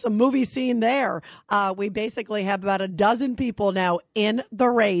almost a movie scene there. We basically have about a dozen people now in the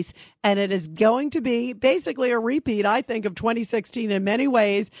race, and it is going to be basically a repeat, I think, of 2016 in many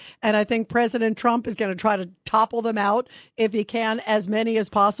ways. And I think President Trump is going to try to topple them out if he can, as many as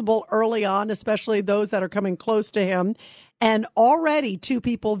possible early on, especially those that are coming close to him. And already two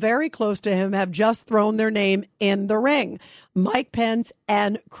people very close to him have just thrown their name in the ring, Mike Pence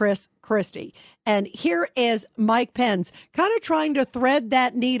and Chris Christie. And here is Mike Pence kind of trying to thread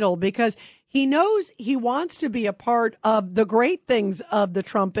that needle because he knows he wants to be a part of the great things of the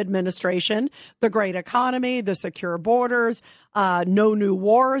Trump administration, the great economy, the secure borders, no new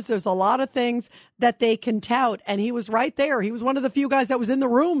wars. There's a lot of things that they can tout. And he was right there. He was one of the few guys that was in the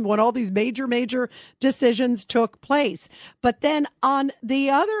room when all these major decisions took place. But then on the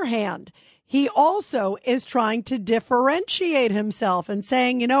other hand, he also is trying to differentiate himself and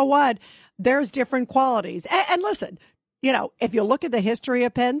saying, you know what, there's different qualities. And listen, you know, if you look at the history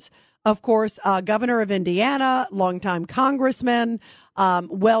of Pence, of course, governor of Indiana, longtime congressman,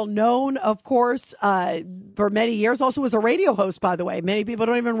 well known, of course, for many years. Also was a radio host, by the way. Many people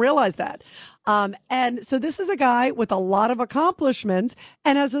don't even realize that. And so this is a guy with a lot of accomplishments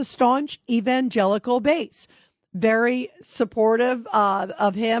and has a staunch evangelical base. Very supportive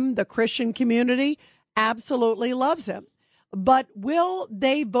of him. The Christian community absolutely loves him. But will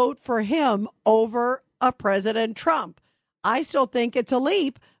they vote for him over a President Trump? I still think it's a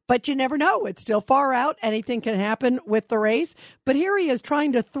leap, but you never know. It's still far out. Anything can happen with the race. But here he is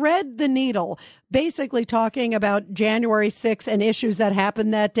trying to thread the needle, basically talking about January 6th and issues that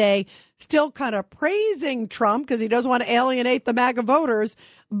happened that day, still kind of praising Trump because he doesn't want to alienate the MAGA voters,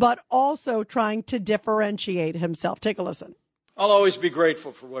 but also trying to differentiate himself. Take a listen. I'll always be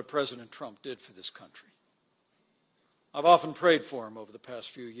grateful for what President Trump did for this country. I've often prayed for him over the past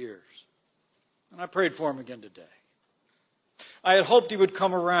few years, and I prayed for him again today. I had hoped he would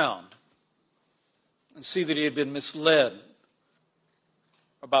come around and see that he had been misled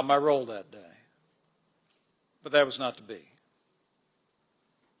about my role that day, but that was not to be.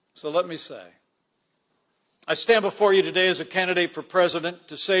 So let me say, I stand before you today as a candidate for president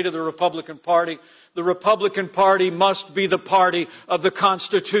to say to the Republican Party must be the party of the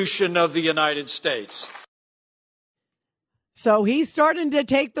Constitution of the United States. So he's starting to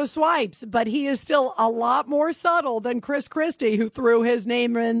take the swipes, but he is still a lot more subtle than Chris Christie, who threw his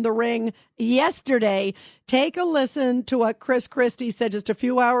name in the ring yesterday. Take a listen to what Chris Christie said just a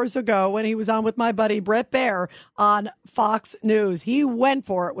few hours ago when he was on with my buddy Brett Baer on Fox News. He went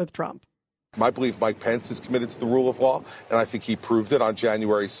for it with Trump. I believe Mike Pence is committed to the rule of law, and I think he proved it on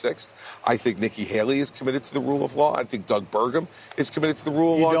January 6th. I think Nikki Haley is committed to the rule of law. I think Doug Burgum is committed to the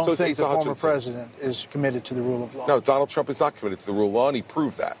rule of law. You don't think the former president is committed to the rule of law? No, Donald Trump is not committed to the rule of law, and he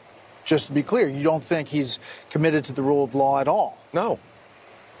proved that. Just to be clear, you don't think he's committed to the rule of law at all? No.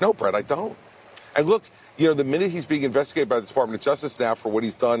 No, Brett, I don't. And look, you know, the minute he's being investigated by the Department of Justice now for what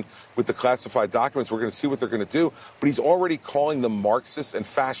he's done with the classified documents, we're going to see what they're going to do. But he's already calling them Marxist and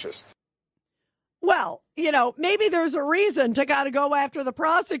fascist. Well, you know, maybe there's a reason to kind of go after the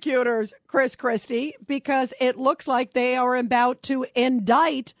prosecutors, Chris Christie, because it looks like they are about to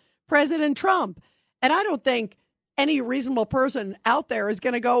indict President Trump. And I don't think any reasonable person out there is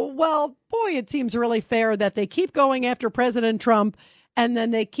going to go, well, boy, it seems really fair that they keep going after President Trump and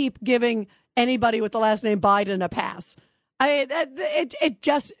then they keep giving anybody with the last name Biden a pass. It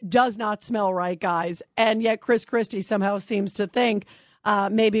just does not smell right, guys. And yet Chris Christie somehow seems to think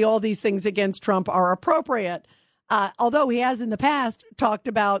maybe all these things against Trump are appropriate, although he has in the past talked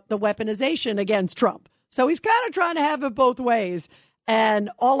about the weaponization against Trump. So he's kind of trying to have it both ways.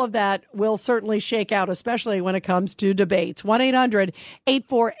 And all of that will certainly shake out, especially when it comes to debates.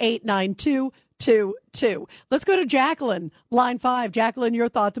 1-800-848-9222. Let's go to Jacqueline, line 5. Jacqueline, your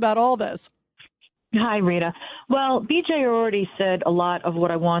thoughts about all this. Hi, Rita. Well, BJ already said a lot of what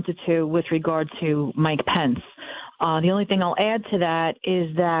I wanted to with regard to Mike Pence. The only thing I'll add to that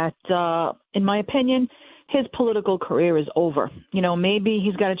is that, in my opinion, his political career is over. You know, maybe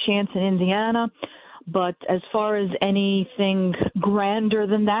he's got a chance in Indiana, but as far as anything grander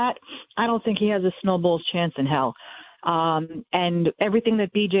than that, I don't think he has a snowball's chance in hell. And everything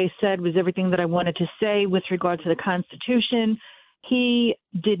that BJ said was everything that I wanted to say with regard to the Constitution. He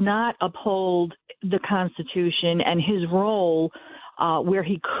did not uphold the Constitution and his role where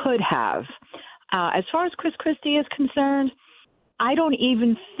he could have. As far as Chris Christie is concerned, I don't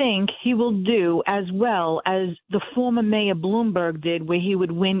even think he will do as well as the former Mayor Bloomberg did, where he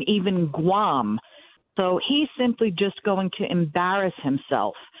would win even Guam. So he's simply just going to embarrass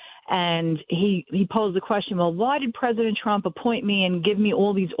himself. And he posed the question, well, why did President Trump appoint me and give me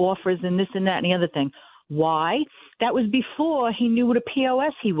all these offers and this and that and the other thing? Why? That was before he knew what a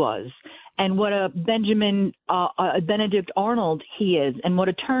POS he was and what a Benedict Arnold he is and what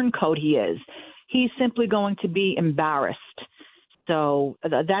a turncoat he is. He's simply going to be embarrassed. So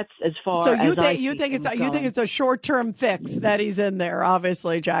that's as far so as I you think it's a short-term fix that he's in there,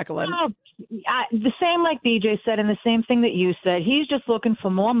 obviously, Jacqueline. The same like BJ said and the same thing that you said. He's just looking for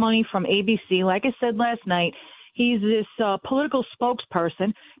more money from ABC. Like I said last night, he's this political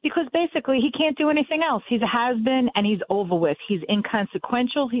spokesperson because basically he can't do anything else. He's a has-been and he's over with. He's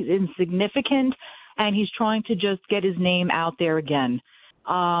inconsequential, he's insignificant, and he's trying to just get his name out there again.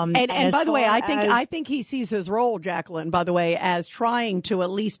 And by the way, I think he sees his role, Jacqueline, by the way, as trying to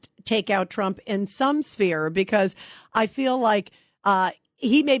at least take out Trump in some sphere, because I feel like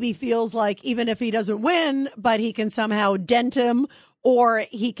he maybe feels like even if he doesn't win, but he can somehow dent him or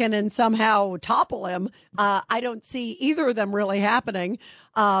he can somehow topple him. I don't see either of them really happening.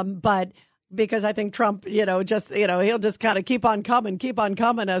 But because I think Trump, he'll just kind of keep on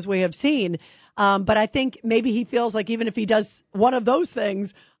coming as we have seen. But I think maybe he feels like even if he does one of those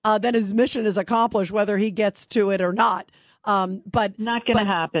things, then his mission is accomplished, whether he gets to it or not. But not going to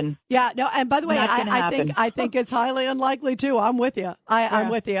happen. Yeah, no. And by the way, I think it's highly unlikely too. I'm with you. I'm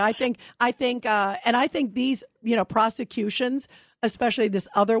with you. I think, and I think these, prosecutions, especially this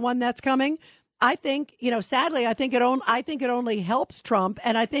other one that's coming. I think, sadly, I think it only helps Trump,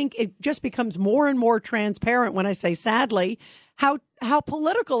 and I think it just becomes more and more transparent when I say sadly how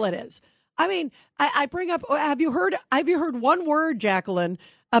political it is. I mean, I bring up. Have you heard one word, Jacqueline,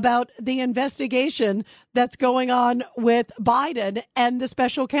 about the investigation that's going on with Biden and the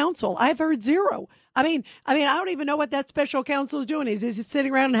special counsel? I've heard zero. I mean, I don't even know what that special counsel is doing. Is he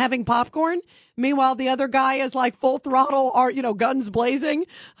sitting around and having popcorn? Meanwhile, the other guy is like full throttle, or guns blazing,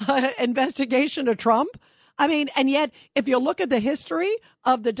 investigation of Trump. I mean, and yet, if you look at the history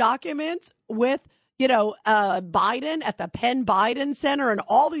of the documents with Biden at the Penn Biden Center, and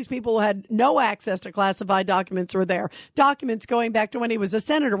all these people who had no access to classified documents were there. Documents going back to when he was a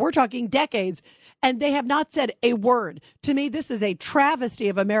senator. We're talking decades, and they have not said a word. To me, this is a travesty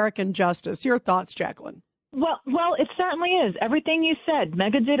of American justice. Your thoughts, Jacqueline? Well, it certainly is. Everything you said,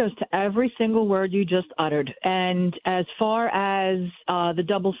 mega dittos to every single word you just uttered. And as far as the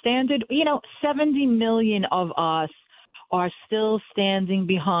double standard, 70 million of us are still standing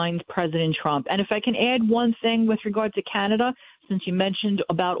behind President Trump. And if I can add one thing with regard to Canada, since you mentioned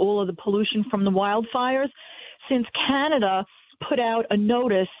about all of the pollution from the wildfires, since Canada put out a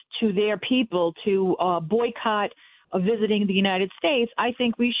notice to their people to boycott visiting the United States, I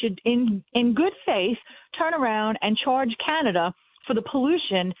think we should, in good faith, turn around and charge Canada for the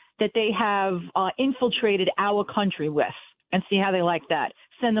pollution that they have infiltrated our country with, and see how they like that.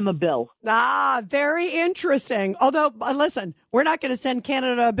 Send them a bill. Very interesting. Although, listen, we're not going to send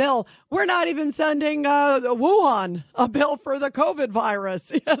Canada a bill. We're not even sending Wuhan a bill for the COVID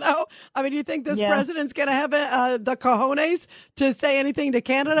virus. I mean, you think this president's going to have the cojones to say anything to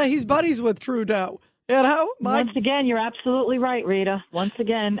Canada? He's buddies with Trudeau. Once again, you're absolutely right, Rita. Once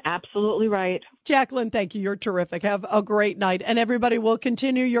again, absolutely right. Jacqueline, thank you. You're terrific. Have a great night. And everybody will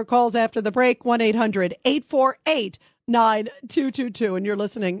continue your calls after the break. 1-800-848-9222. And you're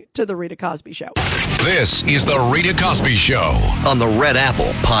listening to The Rita Cosby Show. This is The Rita Cosby Show on the Red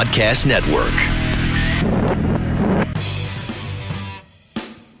Apple Podcast Network.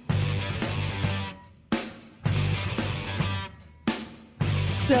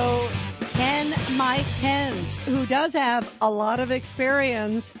 So can Mike Pence, who does have a lot of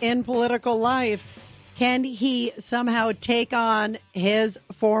experience in political life, can he somehow take on his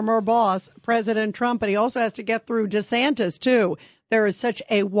former boss, President Trump? But he also has to get through DeSantis, too. There is such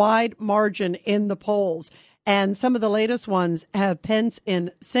a wide margin in the polls. And some of the latest ones have Pence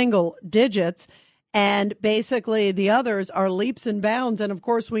in single digits. And basically the others are leaps and bounds. And of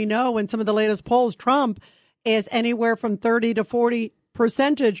course, we know in some of the latest polls, Trump is anywhere from 30 to 40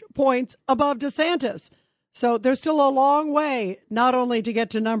 percentage points above DeSantis. So there's still a long way, not only to get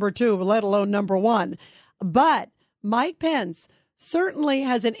to number two, let alone number one. But Mike Pence certainly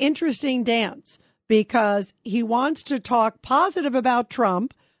has an interesting dance because he wants to talk positive about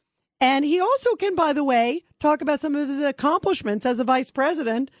Trump. And he also can, by the way, talk about some of his accomplishments as a vice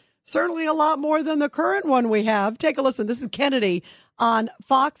president, certainly a lot more than the current one we have. Take a listen. This is Kennedy on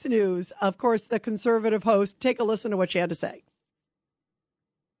Fox News, of course, the conservative host. Take a listen to what she had to say.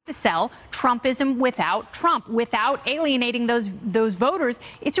 To sell Trumpism without Trump, without alienating those voters.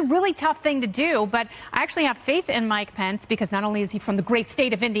 It's a really tough thing to do, but I actually have faith in Mike Pence because not only is he from the great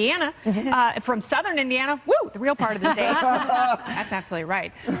state of Indiana, from southern Indiana, the real part of the state. That's absolutely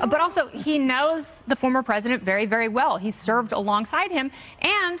right. But also, he knows the former president very, very well. He served alongside him.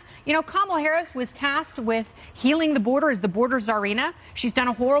 And, Kamala Harris was tasked with healing the border as the border czarina. She's done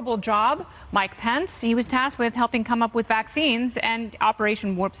a horrible job. Mike Pence, he was tasked with helping come up with vaccines and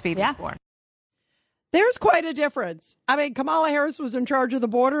Operation Warp Speed was born. There's quite a difference. I mean, Kamala Harris was in charge of the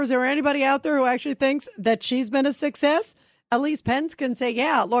border. Is there anybody out there who actually thinks that she's been a success? At least Pence can say,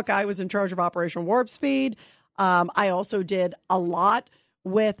 yeah, look, I was in charge of Operation Warp Speed. I also did a lot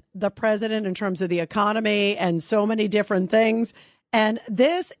with the president in terms of the economy and so many different things. And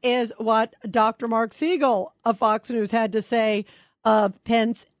this is what Dr. Mark Siegel of Fox News had to say of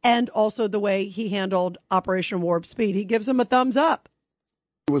Pence and also the way he handled Operation Warp Speed. He gives him a thumbs up.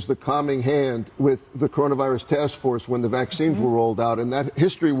 It was the calming hand with the coronavirus task force when the vaccines were rolled out. And that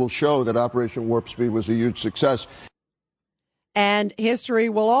history will show that Operation Warp Speed was a huge success. And history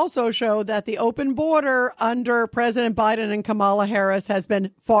will also show that the open border under President Biden and Kamala Harris has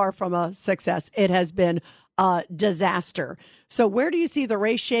been far from a success. It has been a disaster. So where do you see the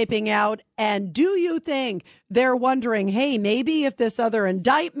race shaping out? And do you think they're wondering, hey, maybe if this other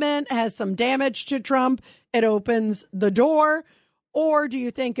indictment has some damage to Trump, it opens the door? Or do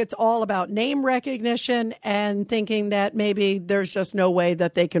you think it's all about name recognition and thinking that maybe there's just no way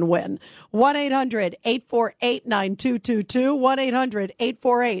that they can win?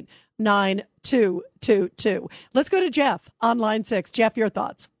 1-800-848-9222, 1-800-848-9222. Let's go to Jeff on line 6. Jeff, your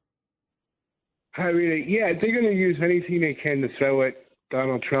thoughts. Hi, Rita. Yeah, they're going to use anything they can to throw at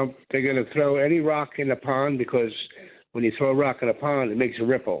Donald Trump. They're going to throw any rock in the pond because when you throw a rock in a pond, it makes a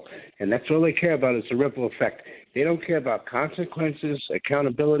ripple. And that's all they care about is the ripple effect. They don't care about consequences,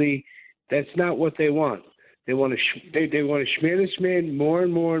 accountability. That's not what they want. They want to they want to smear this man more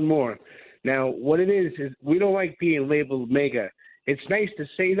and more and more. Now, what it is we don't like being labeled MAGA. It's nice to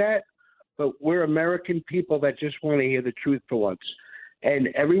say that, but we're American people that just want to hear the truth for once. And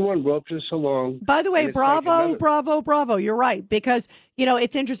everyone ropes us along. By the way, bravo. You're right. Because,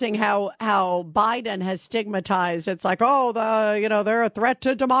 it's interesting how Biden has stigmatized. It's like, they're a threat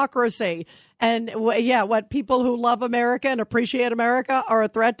to democracy. And what people who love America and appreciate America are a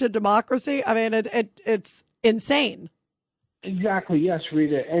threat to democracy. I mean, it's insane. Exactly. Yes,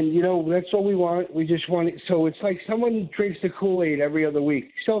 Rita. And, that's what we want. We just want it. So it's like someone drinks the Kool-Aid every other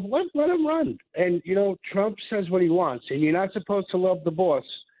week. So let him run. And, Trump says what he wants. And you're not supposed to love the boss.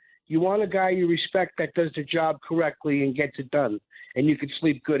 You want a guy you respect that does the job correctly and gets it done. And you can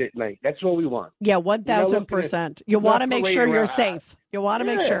sleep good at night. That's what we want. Yeah, 1,000%. You want to make sure you're safe. You want to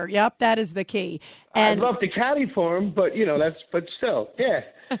make sure. Yep, that is the key. And I'd love to caddy for him, but but still, yeah.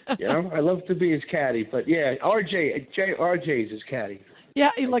 I love to be his caddy, but yeah, RJ's his caddy. Yeah,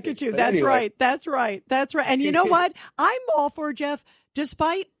 look at you. That's right. And you know what? I'm all for Jeff.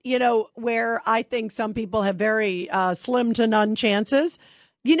 Despite where I think some people have very slim to none chances.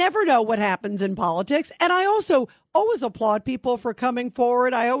 You never know what happens in politics. And I also always applaud people for coming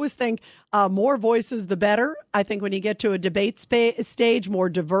forward. I always think more voices, the better. I think when you get to a debate stage, more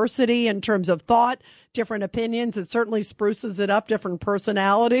diversity in terms of thought, different opinions, it certainly spruces it up, different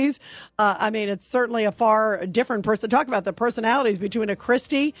personalities. It's certainly a far different person. Talk about the personalities between a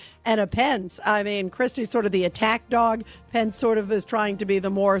Christie and a Pence. Christie's sort of the attack dog. Pence sort of is trying to be the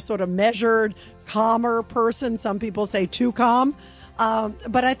more sort of measured, calmer person. Some people say too calm.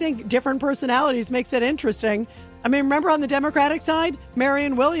 But I think different personalities makes it interesting. Remember on the Democratic side,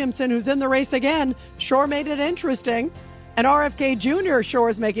 Marianne Williamson, who's in the race again, sure made it interesting. And RFK Jr. sure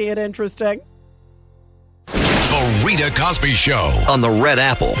is making it interesting. The Rita Cosby Show on the Red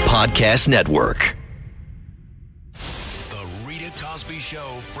Apple Podcast Network. The Rita Cosby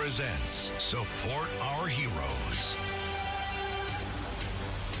Show presents Support Our Heroes.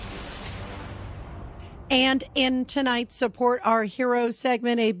 And in tonight's Support Our Heroes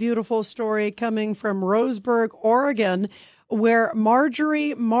segment, a beautiful story coming from Roseburg, Oregon, where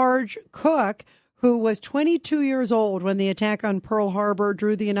Marge Cook, who was 22 years old when the attack on Pearl Harbor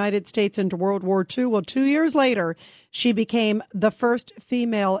drew the United States into World War II. Well, 2 years later, she became the first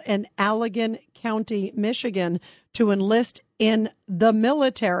female in Allegan County, Michigan, to enlist in the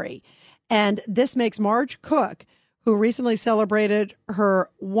military. And this makes Marge Cook, who recently celebrated her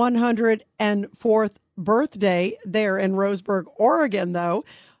 104th birthday there in Roseburg, Oregon, though,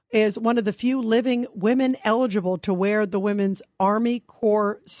 is one of the few living women eligible to wear the Women's Army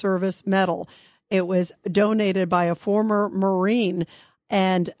Corps Service Medal. It was donated by a former Marine,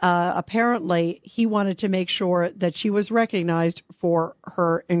 and apparently he wanted to make sure that she was recognized for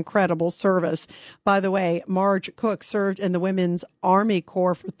her incredible service. By the way, Marge Cook served in the Women's Army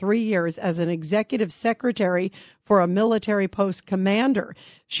Corps for 3 years as an executive secretary for a military post commander.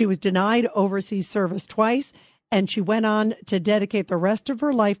 She was denied overseas service twice, and she went on to dedicate the rest of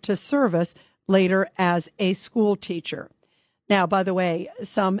her life to service later as a school teacher. Now, by the way,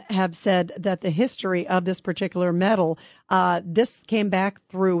 some have said that the history of this particular medal, this came back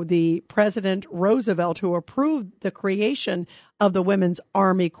through the President Roosevelt, who approved the creation of the Women's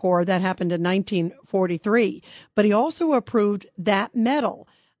Army Corps. That happened in 1943. But he also approved that medal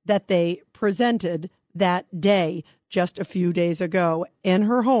that they presented that day just a few days ago in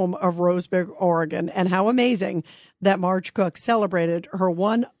her home of Roseburg, Oregon. And how amazing that Marge Cook celebrated her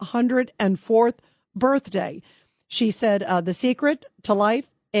 104th birthday. She said, the secret to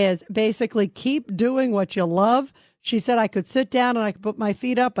life is basically keep doing what you love. She said, I could sit down and I could put my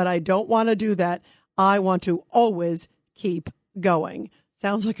feet up, but I don't want to do that. I want to always keep going.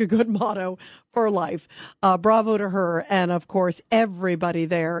 Sounds like a good motto for life. Bravo to her. And of course, everybody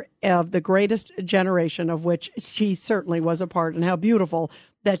there of the greatest generation of which she certainly was a part, and how beautiful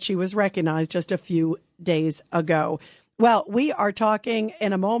that she was recognized just a few days ago. Well, we are talking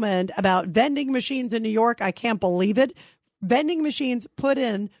in a moment about vending machines in New York. I can't believe it. vending machines put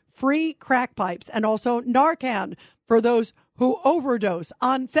in free crack pipes and also Narcan for those who overdose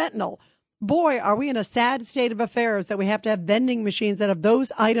on fentanyl. Boy, are we in a sad state of affairs that we have to have vending machines that have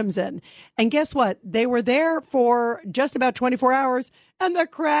those items in. And guess what? They were there for just about 24 hours and the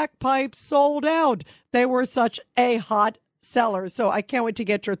crack pipes sold out. They were such a hot seller. So I can't wait to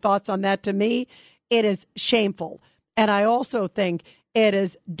get your thoughts on that. To me, it is shameful. And I also think it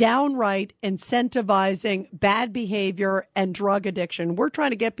is downright incentivizing bad behavior and drug addiction. We're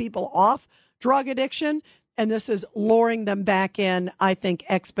trying to get people off drug addiction, and this is luring them back in, I think,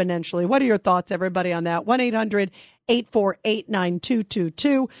 exponentially. What are your thoughts, everybody, on that?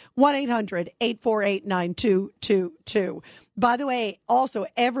 1-800-848-9222. 1-800-848-9222. By the way, also,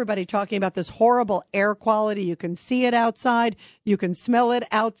 everybody talking about this horrible air quality. You can see it outside. You can smell it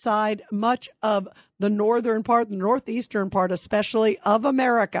outside. Much of the northern part, the northeastern part, especially of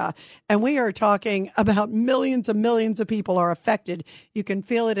America. And we are talking about millions and millions of people are affected. You can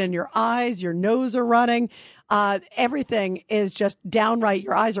feel it in your eyes. Your nose are running. Everything is just downright.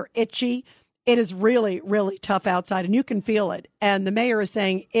 Your eyes are itchy. It is really, really tough outside, and you can feel it. And the mayor is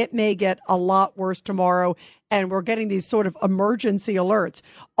saying it may get a lot worse tomorrow, and we're getting these sort of emergency alerts.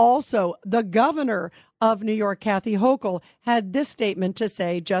 Also, the governor of New York, Kathy Hochul, had this statement to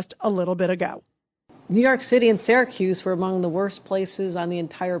say just a little bit ago. New York City and Syracuse were among the worst places on the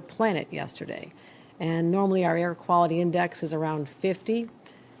entire planet yesterday. And normally our air quality index is around 50.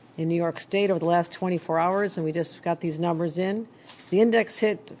 In New York State over the last 24 hours, and we just got these numbers in, the index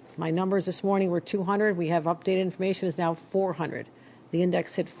hit, my numbers this morning were 200. We have updated information, is now 400. The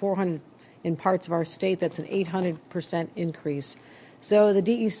index hit 400 in parts of our state. That's an 800% increase. So the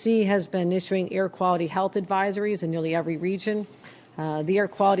DEC has been issuing air quality health advisories in nearly every region. The air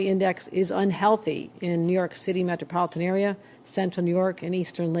quality index is unhealthy in New York City metropolitan area, central New York, and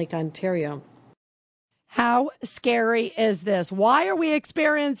eastern Lake Ontario. How scary is this? Why are we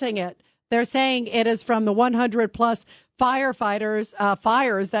experiencing it? They're saying it is from the 100 plus firefighters,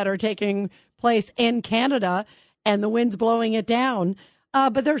 fires that are taking place in Canada, and the wind's blowing it down.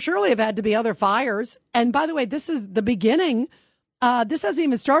 But there surely have had to be other fires. And by the way, this is the beginning. This hasn't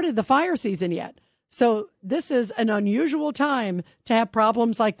even started the fire season yet. So this is an unusual time to have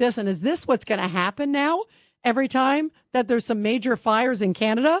problems like this. And is this what's going to happen now? Every time that there's some major fires in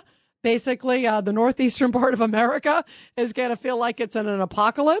Canada, basically the northeastern part of America is going to feel like it's in an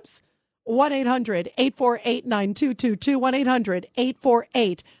apocalypse.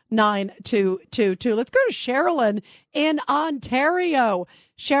 1-800-848-9222. 1-800-848-9222. Let's go to Sherilyn in Ontario.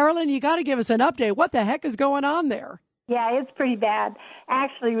 Sherilyn, you got to give us an update. What the heck is going on there? Yeah, it's pretty bad.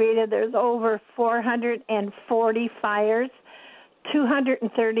 Actually, Rita, there's over 440 fires.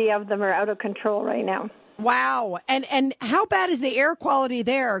 230 of them are out of control right now. Wow. And how bad is the air quality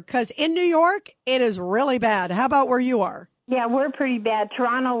there? Because in New York, it is really bad. How about where you are? Yeah, we're pretty bad.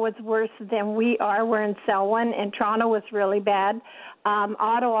 Toronto was worse than we are. We're in Selwyn, and Toronto was really bad.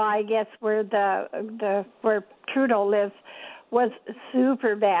 Ottawa, I guess, where where Trudeau lives, was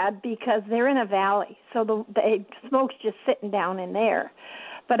super bad because they're in a valley, so the smoke's just sitting down in there.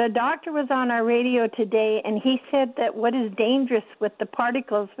 But a doctor was on our radio today, and he said that what is dangerous with the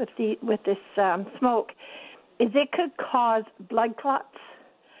particles with this smoke is it could cause blood clots.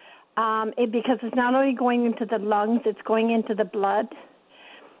 Because it's not only going into the lungs, it's going into the blood.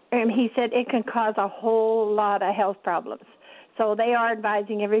 And he said it can cause a whole lot of health problems. So they are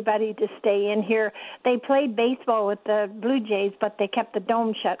advising everybody to stay in here. They played baseball with the Blue Jays, but they kept the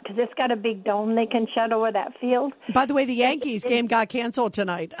dome shut because it's got a big dome they can shut over that field. By the way, the Yankees game got canceled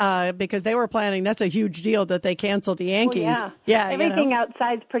tonight because they were planning. That's a huge deal that they canceled the Yankees. Well, yeah. Everything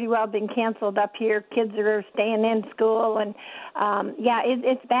outside's pretty well been canceled up here. Kids are staying in school, and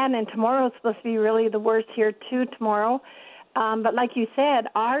it's bad. And tomorrow's supposed to be really the worst here too. Tomorrow, but like you said,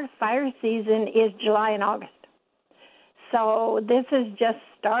 our fire season is July and August. So this is just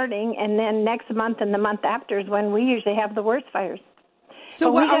starting, and then next month and the month after is when we usually have the worst fires.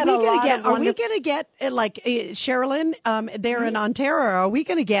 So what are we going to get? Are we going to get, like Sherilyn, there in Ontario, are we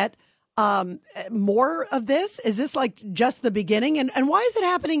going to get more of this? Is this like just the beginning? And why is it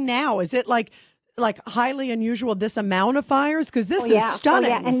happening now? Is it like highly unusual, this amount of fires? Because this is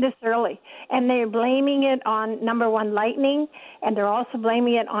stunning. Oh, yeah, and this early. And they're blaming it on, number one, lightning, and they're also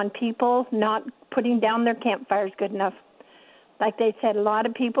blaming it on people not putting down their campfires good enough. Like they said, a lot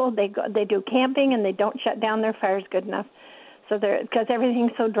of people, they do camping and they don't shut down their fires good enough. So because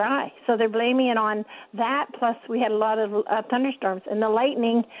everything's so dry. So they're blaming it on that. Plus, we had a lot of thunderstorms. And the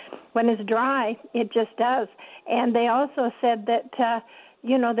lightning, when it's dry, it just does. And they also said that,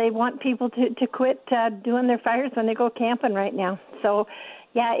 they want people to quit doing their fires when they go camping right now. So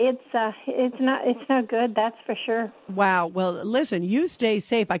Yeah, it's not good. That's for sure. Wow. Well, listen, you stay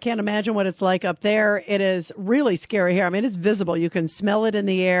safe. I can't imagine what it's like up there. It is really scary here. I mean, it's visible. You can smell it in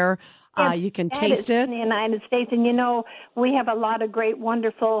the air. You can taste it. In the United States, and we have a lot of great,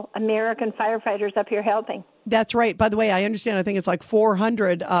 wonderful American firefighters up here helping. That's right. By the way, I understand. I think it's like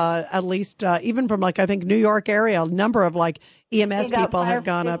 400, at least, even from I think New York area. A number of EMS people have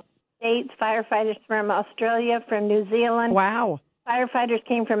gone up. States, firefighters from Australia, from New Zealand. Wow. Firefighters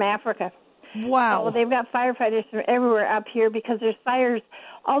came from Africa. Wow. So they've got firefighters from everywhere up here because there's fires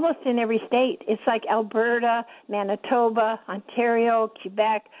almost in every state. It's like Alberta, Manitoba, Ontario,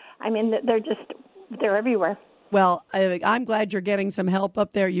 Quebec. I mean, they're everywhere. Well, I'm glad you're getting some help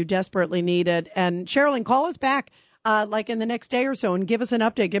up there. You desperately need it. And Sherilyn, call us back in the next day or so and give us an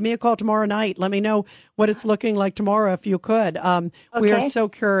update. Give me a call tomorrow night. Let me know what it's looking like tomorrow if you could. We are so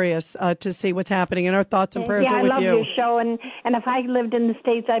curious to see what's happening, and our thoughts and prayers are with you. Yeah, I love your show, and if I lived in the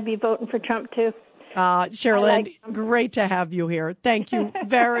States, I'd be voting for Trump too. Sherilyn, great to have you here. Thank you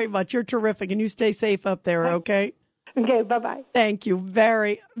very much. You're terrific, and you stay safe up there, okay? Okay, bye-bye. Thank you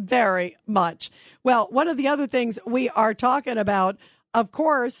very, very much. Well, one of the other things we are talking about, of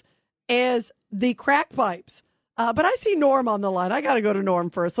course, is the crack pipes. But I see Norm on the line. I got to go to Norm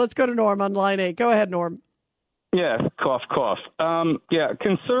first. Let's go to Norm on line 8. Go ahead, Norm. Yeah, cough, cough.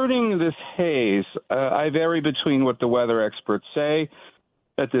 Concerning this haze, I vary between what the weather experts say,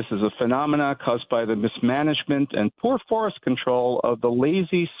 that this is a phenomena caused by the mismanagement and poor forest control of the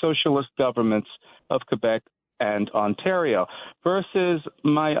lazy socialist governments of Quebec and Ontario, versus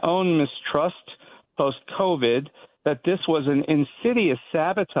my own mistrust post-COVID that this was an insidious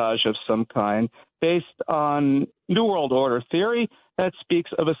sabotage of some kind based on New World Order theory that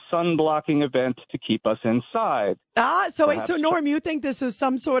speaks of a sun-blocking event to keep us inside. So Norm, you think this is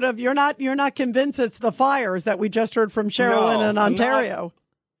some sort of, you're not convinced it's the fires that we just heard from Sherilyn in Ontario?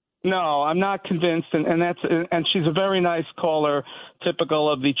 No, I'm not convinced, and she's a very nice caller,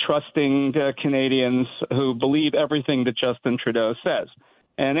 typical of the trusting Canadians who believe everything that Justin Trudeau says.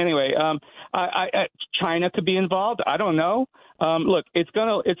 And anyway, China could be involved. I don't know. Look, it's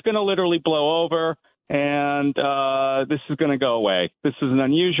gonna literally blow over, and this is gonna go away. This is an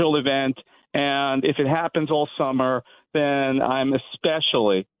unusual event, and if it happens all summer, then I'm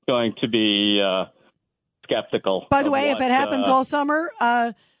especially going to be skeptical. By the way, if it happens all summer,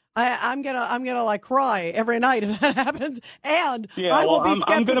 I'm gonna cry every night if that happens, and I will be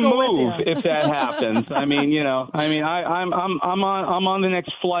skeptical. I'm gonna move if that happens. I'm on the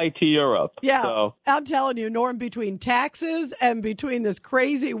next flight to Europe. Yeah, so. I'm telling you, Norm, between taxes and between this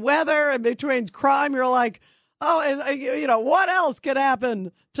crazy weather and between crime, you're like, what else could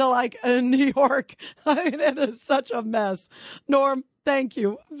happen to New York? I mean, it is such a mess. Norm, thank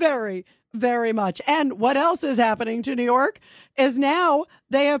you very, very much. And what else is happening to New York is now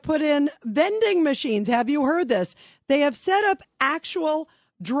they have put in vending machines. Have you heard this? They have set up actual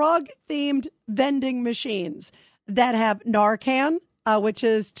drug-themed vending machines that have Narcan, which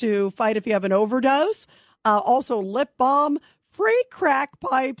is to fight if you have an overdose, also lip balm, free crack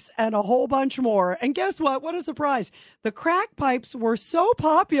pipes, and a whole bunch more. And guess what? What a surprise. The crack pipes were so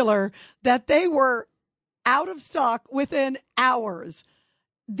popular that they were out of stock within hours.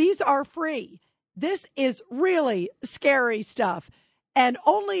 These are free. This is really scary stuff. And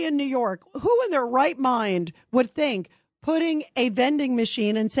only in New York, who in their right mind would think putting a vending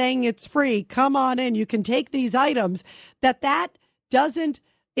machine and saying it's free, come on in, you can take these items, that doesn't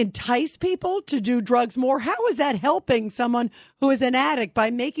entice people to do drugs more? How is that helping someone who is an addict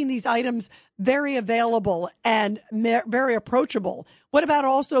by making these items very available and very approachable? What about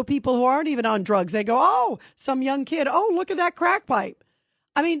also people who aren't even on drugs? They go, some young kid, look at that crack pipe.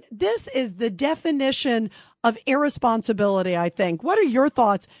 I mean, this is the definition of irresponsibility, I think. What are your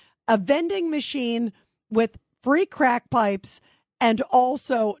thoughts? A vending machine with free crack pipes and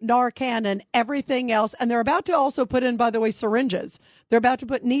also Narcan and everything else. And they're about to also put in, by the way, syringes. They're about to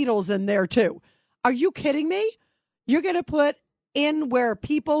put needles in there, too. Are you kidding me? You're going to put in where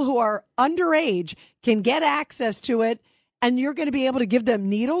people who are underage can get access to it, and you're going to be able to give them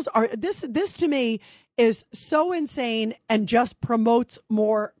needles? This to me is so insane and just promotes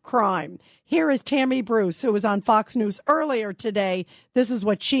more crime. Here is Tammy Bruce, who was on Fox News earlier today. This is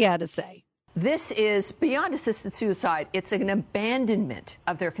what she had to say. This is beyond assisted suicide. It's an abandonment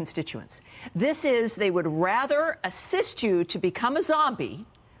of their constituents. This is, they would rather assist you to become a zombie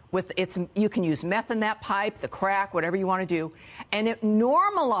you can use meth in that pipe, the crack, whatever you want to do, and it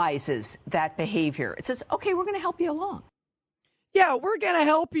normalizes that behavior. It says, okay, we're going to help you along. Yeah, we're going to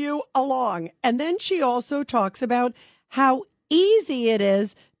help you along. And then she also talks about how easy it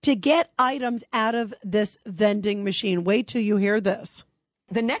is to get items out of this vending machine. Wait till you hear this.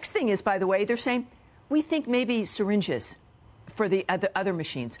 The next thing is, by the way, they're saying, we think maybe syringes for the other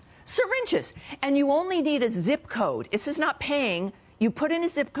machines. Syringes. And you only need a zip code. This is not paying. You put in a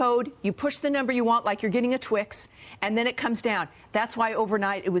zip code, you push the number you want like you're getting a Twix, and then it comes down. That's why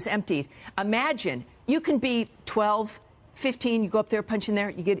overnight it was emptied. Imagine, you can be 12, 15, you go up there, punch in there,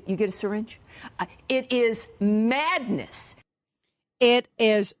 you get a syringe. It is madness. It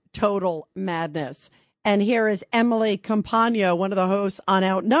is total madness. And here is Emily Campagno, one of the hosts on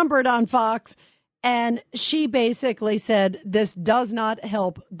Outnumbered on Fox. And she basically said, this does not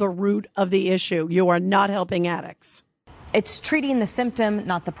help the root of the issue. You are not helping addicts. It's treating the symptom,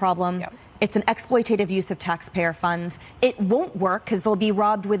 not the problem. Yep. It's an exploitative use of taxpayer funds. It won't work because they'll be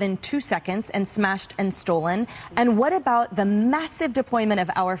robbed within 2 seconds and smashed and stolen. And what about the massive deployment of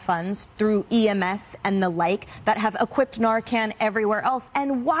our funds through EMS and the like that have equipped Narcan everywhere else?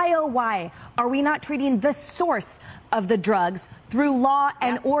 And why, oh, why are we not treating the source of the drugs through law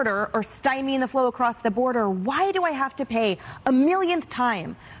and order or stymieing the flow across the border? Why do I have to pay a millionth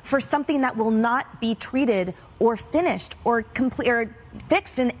time for something that will not be treated or finished or complete or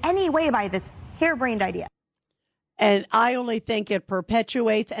fixed in any way by this harebrained idea? And I only think it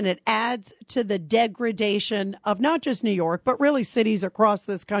perpetuates and it adds to the degradation of not just New York, but really cities across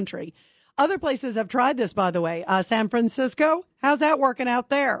this country. Other places have tried this, by the way. San Francisco, how's that working out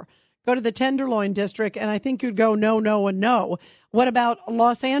there? Go to the Tenderloin district, and I think you'd go no, no, and no. What about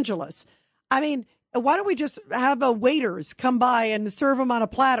Los Angeles? I mean, why don't we just have waiters come by and serve them on a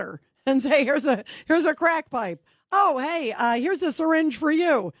platter and say, here's a crack pipe. Oh, hey, here's a syringe for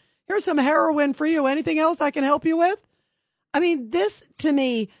you. Here's some heroin for you. Anything else I can help you with? I mean, this to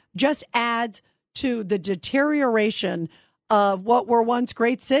me just adds to the deterioration of what were once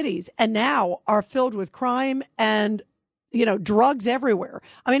great cities and now are filled with crime and, drugs everywhere.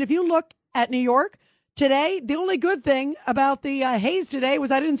 I mean, if you look at New York today, the only good thing about the haze today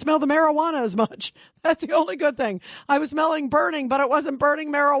was I didn't smell the marijuana as much. That's the only good thing. I was smelling burning, but it wasn't burning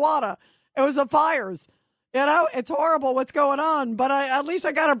marijuana. It was the fires. It's horrible what's going on, but at least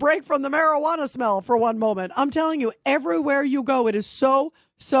I got a break from the marijuana smell for one moment. I'm telling you, everywhere you go, it is so,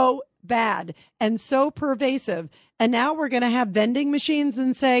 so bad and so pervasive. And now we're going to have vending machines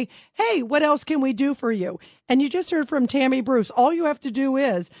and say, hey, what else can we do for you? And you just heard from Tammy Bruce. All you have to do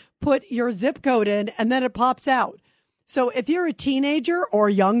is put your zip code in and then it pops out. So if you're a teenager or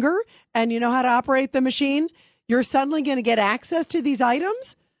younger and you know how to operate the machine, you're suddenly going to get access to these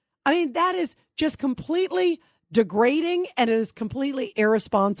items. I mean, that is just completely degrading and it is completely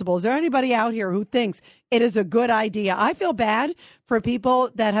irresponsible. Is there anybody out here who thinks it is a good idea? I feel bad for people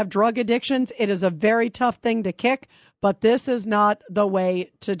that have drug addictions. It is a very tough thing to kick, but this is not the way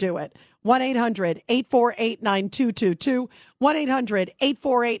to do it. 1-800-848-9222,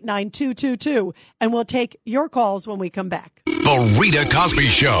 1-800-848-9222, and we'll take your calls when we come back. The Rita Cosby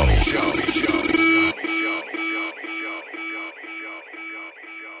Show.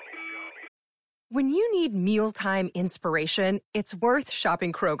 When you need mealtime inspiration, it's worth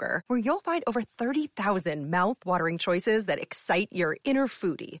shopping Kroger, where you'll find over 30,000 mouth-watering choices that excite your inner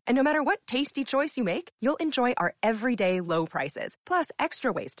foodie. And no matter what tasty choice you make, you'll enjoy our everyday low prices, plus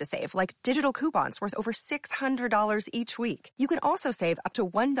extra ways to save, like digital coupons worth over $600 each week. You can also save up to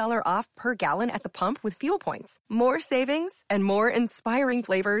 $1 off per gallon at the pump with fuel points. More savings and more inspiring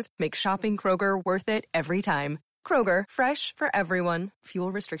flavors make shopping Kroger worth it every time. Kroger, fresh for everyone.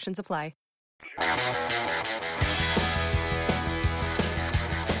 Fuel restrictions apply.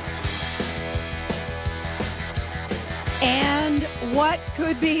 And what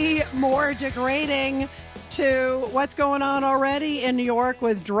could be more degrading to what's going on already in New York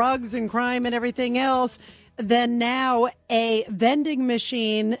with drugs and crime and everything else than now a vending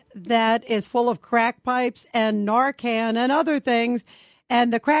machine that is full of crack pipes and Narcan and other things,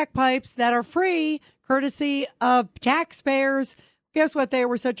 and the crack pipes that are free courtesy of taxpayers. Guess what? They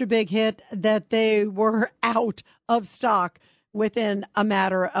were such a big hit that they were out of stock within a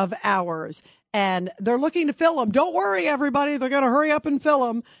matter of hours. And they're looking to fill them. Don't worry, everybody. They're going to hurry up and fill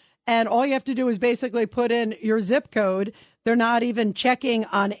them. And all you have to do is basically put in your zip code. They're not even checking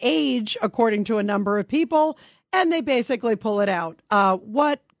on age, according to a number of people. And they basically pull it out.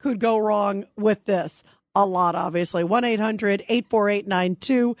 What could go wrong with this? A lot, obviously.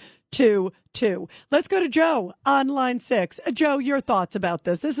 1-800-848-9222. Let's go to Joe on line 6. Joe, your thoughts about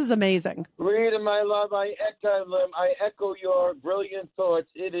this. This is amazing. Rita, my love, I echo your brilliant thoughts.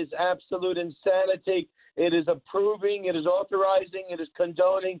 It is absolute insanity. It is approving, it is authorizing, it is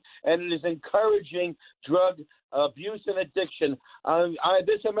condoning, and it is encouraging drug abuse and addiction.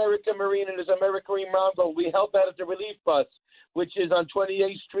 This American Marine and this American Marine Mongo, we help out at the relief bus, which is on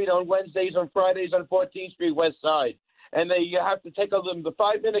 28th Street on Wednesdays, on Fridays on 14th Street West Side. and you have to take them the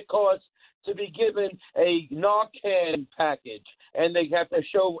 5-minute course to be given a Narcan package, and they have to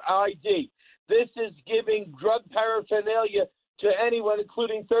show ID. This is giving drug paraphernalia to anyone,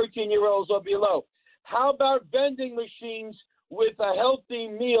 including 13-year-olds or below. How about vending machines with a healthy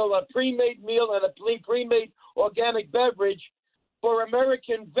meal, a pre-made meal, and a pre-made organic beverage for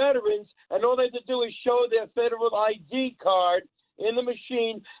American veterans, and all they have to do is show their federal ID card in the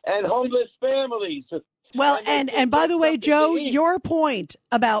machine, and homeless families. Well, and by the way, Joe, your point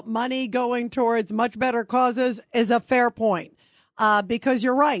about money going towards much better causes is a fair point. Because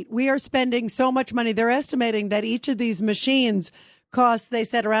you're right. We are spending so much money. They're estimating that each of these machines costs, they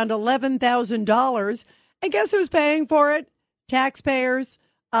said, around $11,000. And guess who's paying for it? Taxpayers.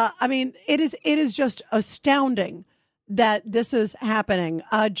 I mean, it is just astounding that this is happening.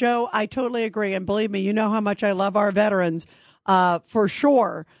 Joe, I totally agree. And believe me, you know how much I love our veterans, for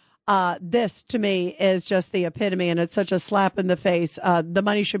sure. This to me is just the epitome, and it's such a slap in the face. The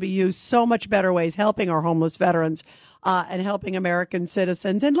money should be used so much better ways, helping our homeless veterans, and helping American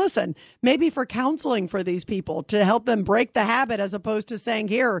citizens. And listen, maybe for counseling for these people to help them break the habit, as opposed to saying,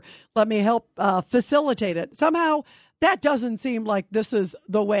 here, let me help facilitate it. Somehow that doesn't seem like this is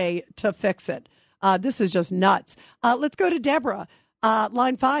the way to fix it. This is just nuts. Let's go to Deborah,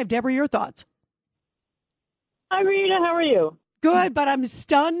 line 5. Deborah, your thoughts. Hi, Rita. How are you? Good, but I'm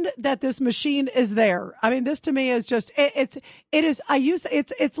stunned that this machine is there. I mean, this to me is just, it's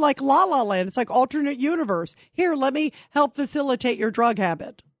like La La Land. It's like alternate universe. Here, let me help facilitate your drug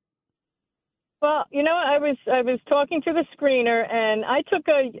habit. Well, you know, I was talking to the screener, and I took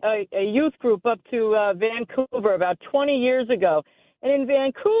a youth group up to Vancouver about 20 years ago. And in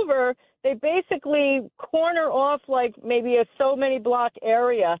Vancouver, they basically corner off like maybe a so many block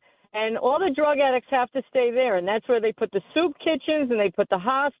area. And all the drug addicts have to stay there, and that's where they put the soup kitchens, and they put the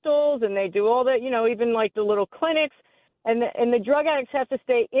hostels, and they do all that, you know, even like the little clinics. And the drug addicts have to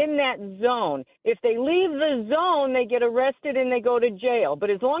stay in that zone. If they leave the zone, they get arrested and they go to jail. But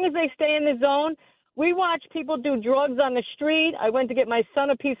as long as they stay in the zone, we watch people do drugs on the street. I went to get my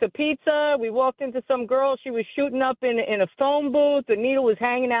son a piece of pizza. We walked into some girl. She was shooting up in a phone booth. The needle was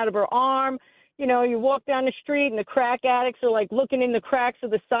hanging out of her arm. You know, you walk down the street and the crack addicts are like looking in the cracks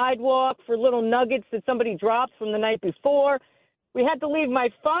of the sidewalk for little nuggets that somebody dropped from the night before. We had to leave my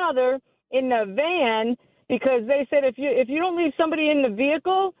father in the van because they said if you don't leave somebody in the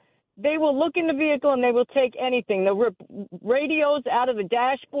vehicle, they will look in the vehicle and they will take anything. They'll rip radios out of the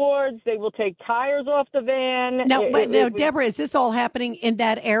dashboards. They will take tires off the van. Now, Deborah, is this all happening in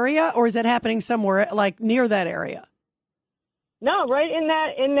that area, or is it happening somewhere like near that area? No, right in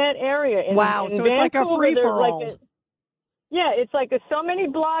that area. Wow, so it's like a free-for-all. It's like a so many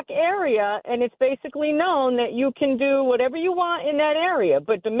block area, and it's basically known that you can do whatever you want in that area.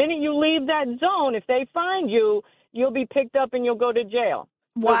 But the minute you leave that zone, if they find you, you'll be picked up and you'll go to jail.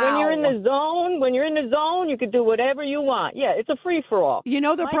 Wow. But when you're in the zone, you can do whatever you want. Yeah, it's a free-for-all. You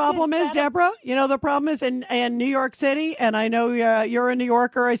know the problem is, Deborah? You know the problem is in New York City, and I know you're a New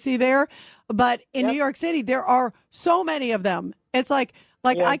Yorker, I see there, but in New York City, there are so many of them. It's like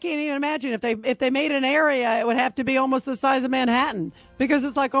I can't even imagine if they made an area, it would have to be almost the size of Manhattan, because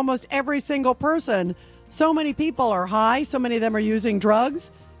it's like almost every single person. So many people are high. So many of them are using drugs,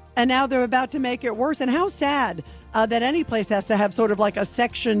 and now they're about to make it worse. And how sad that any place has to have sort of like a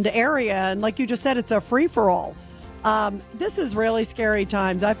sectioned area. And like you just said, it's a free-for-all. This is really scary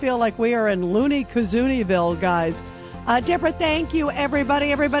times. I feel like we are in Looney Kazoonieville, guys. Deborah, thank you,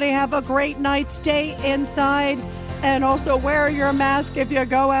 everybody. Everybody have a great night. Stay inside. And also wear your mask if you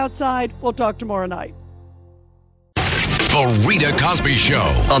go outside. We'll talk tomorrow night. The Rita Cosby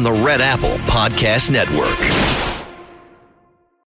Show on the Red Apple Podcast Network.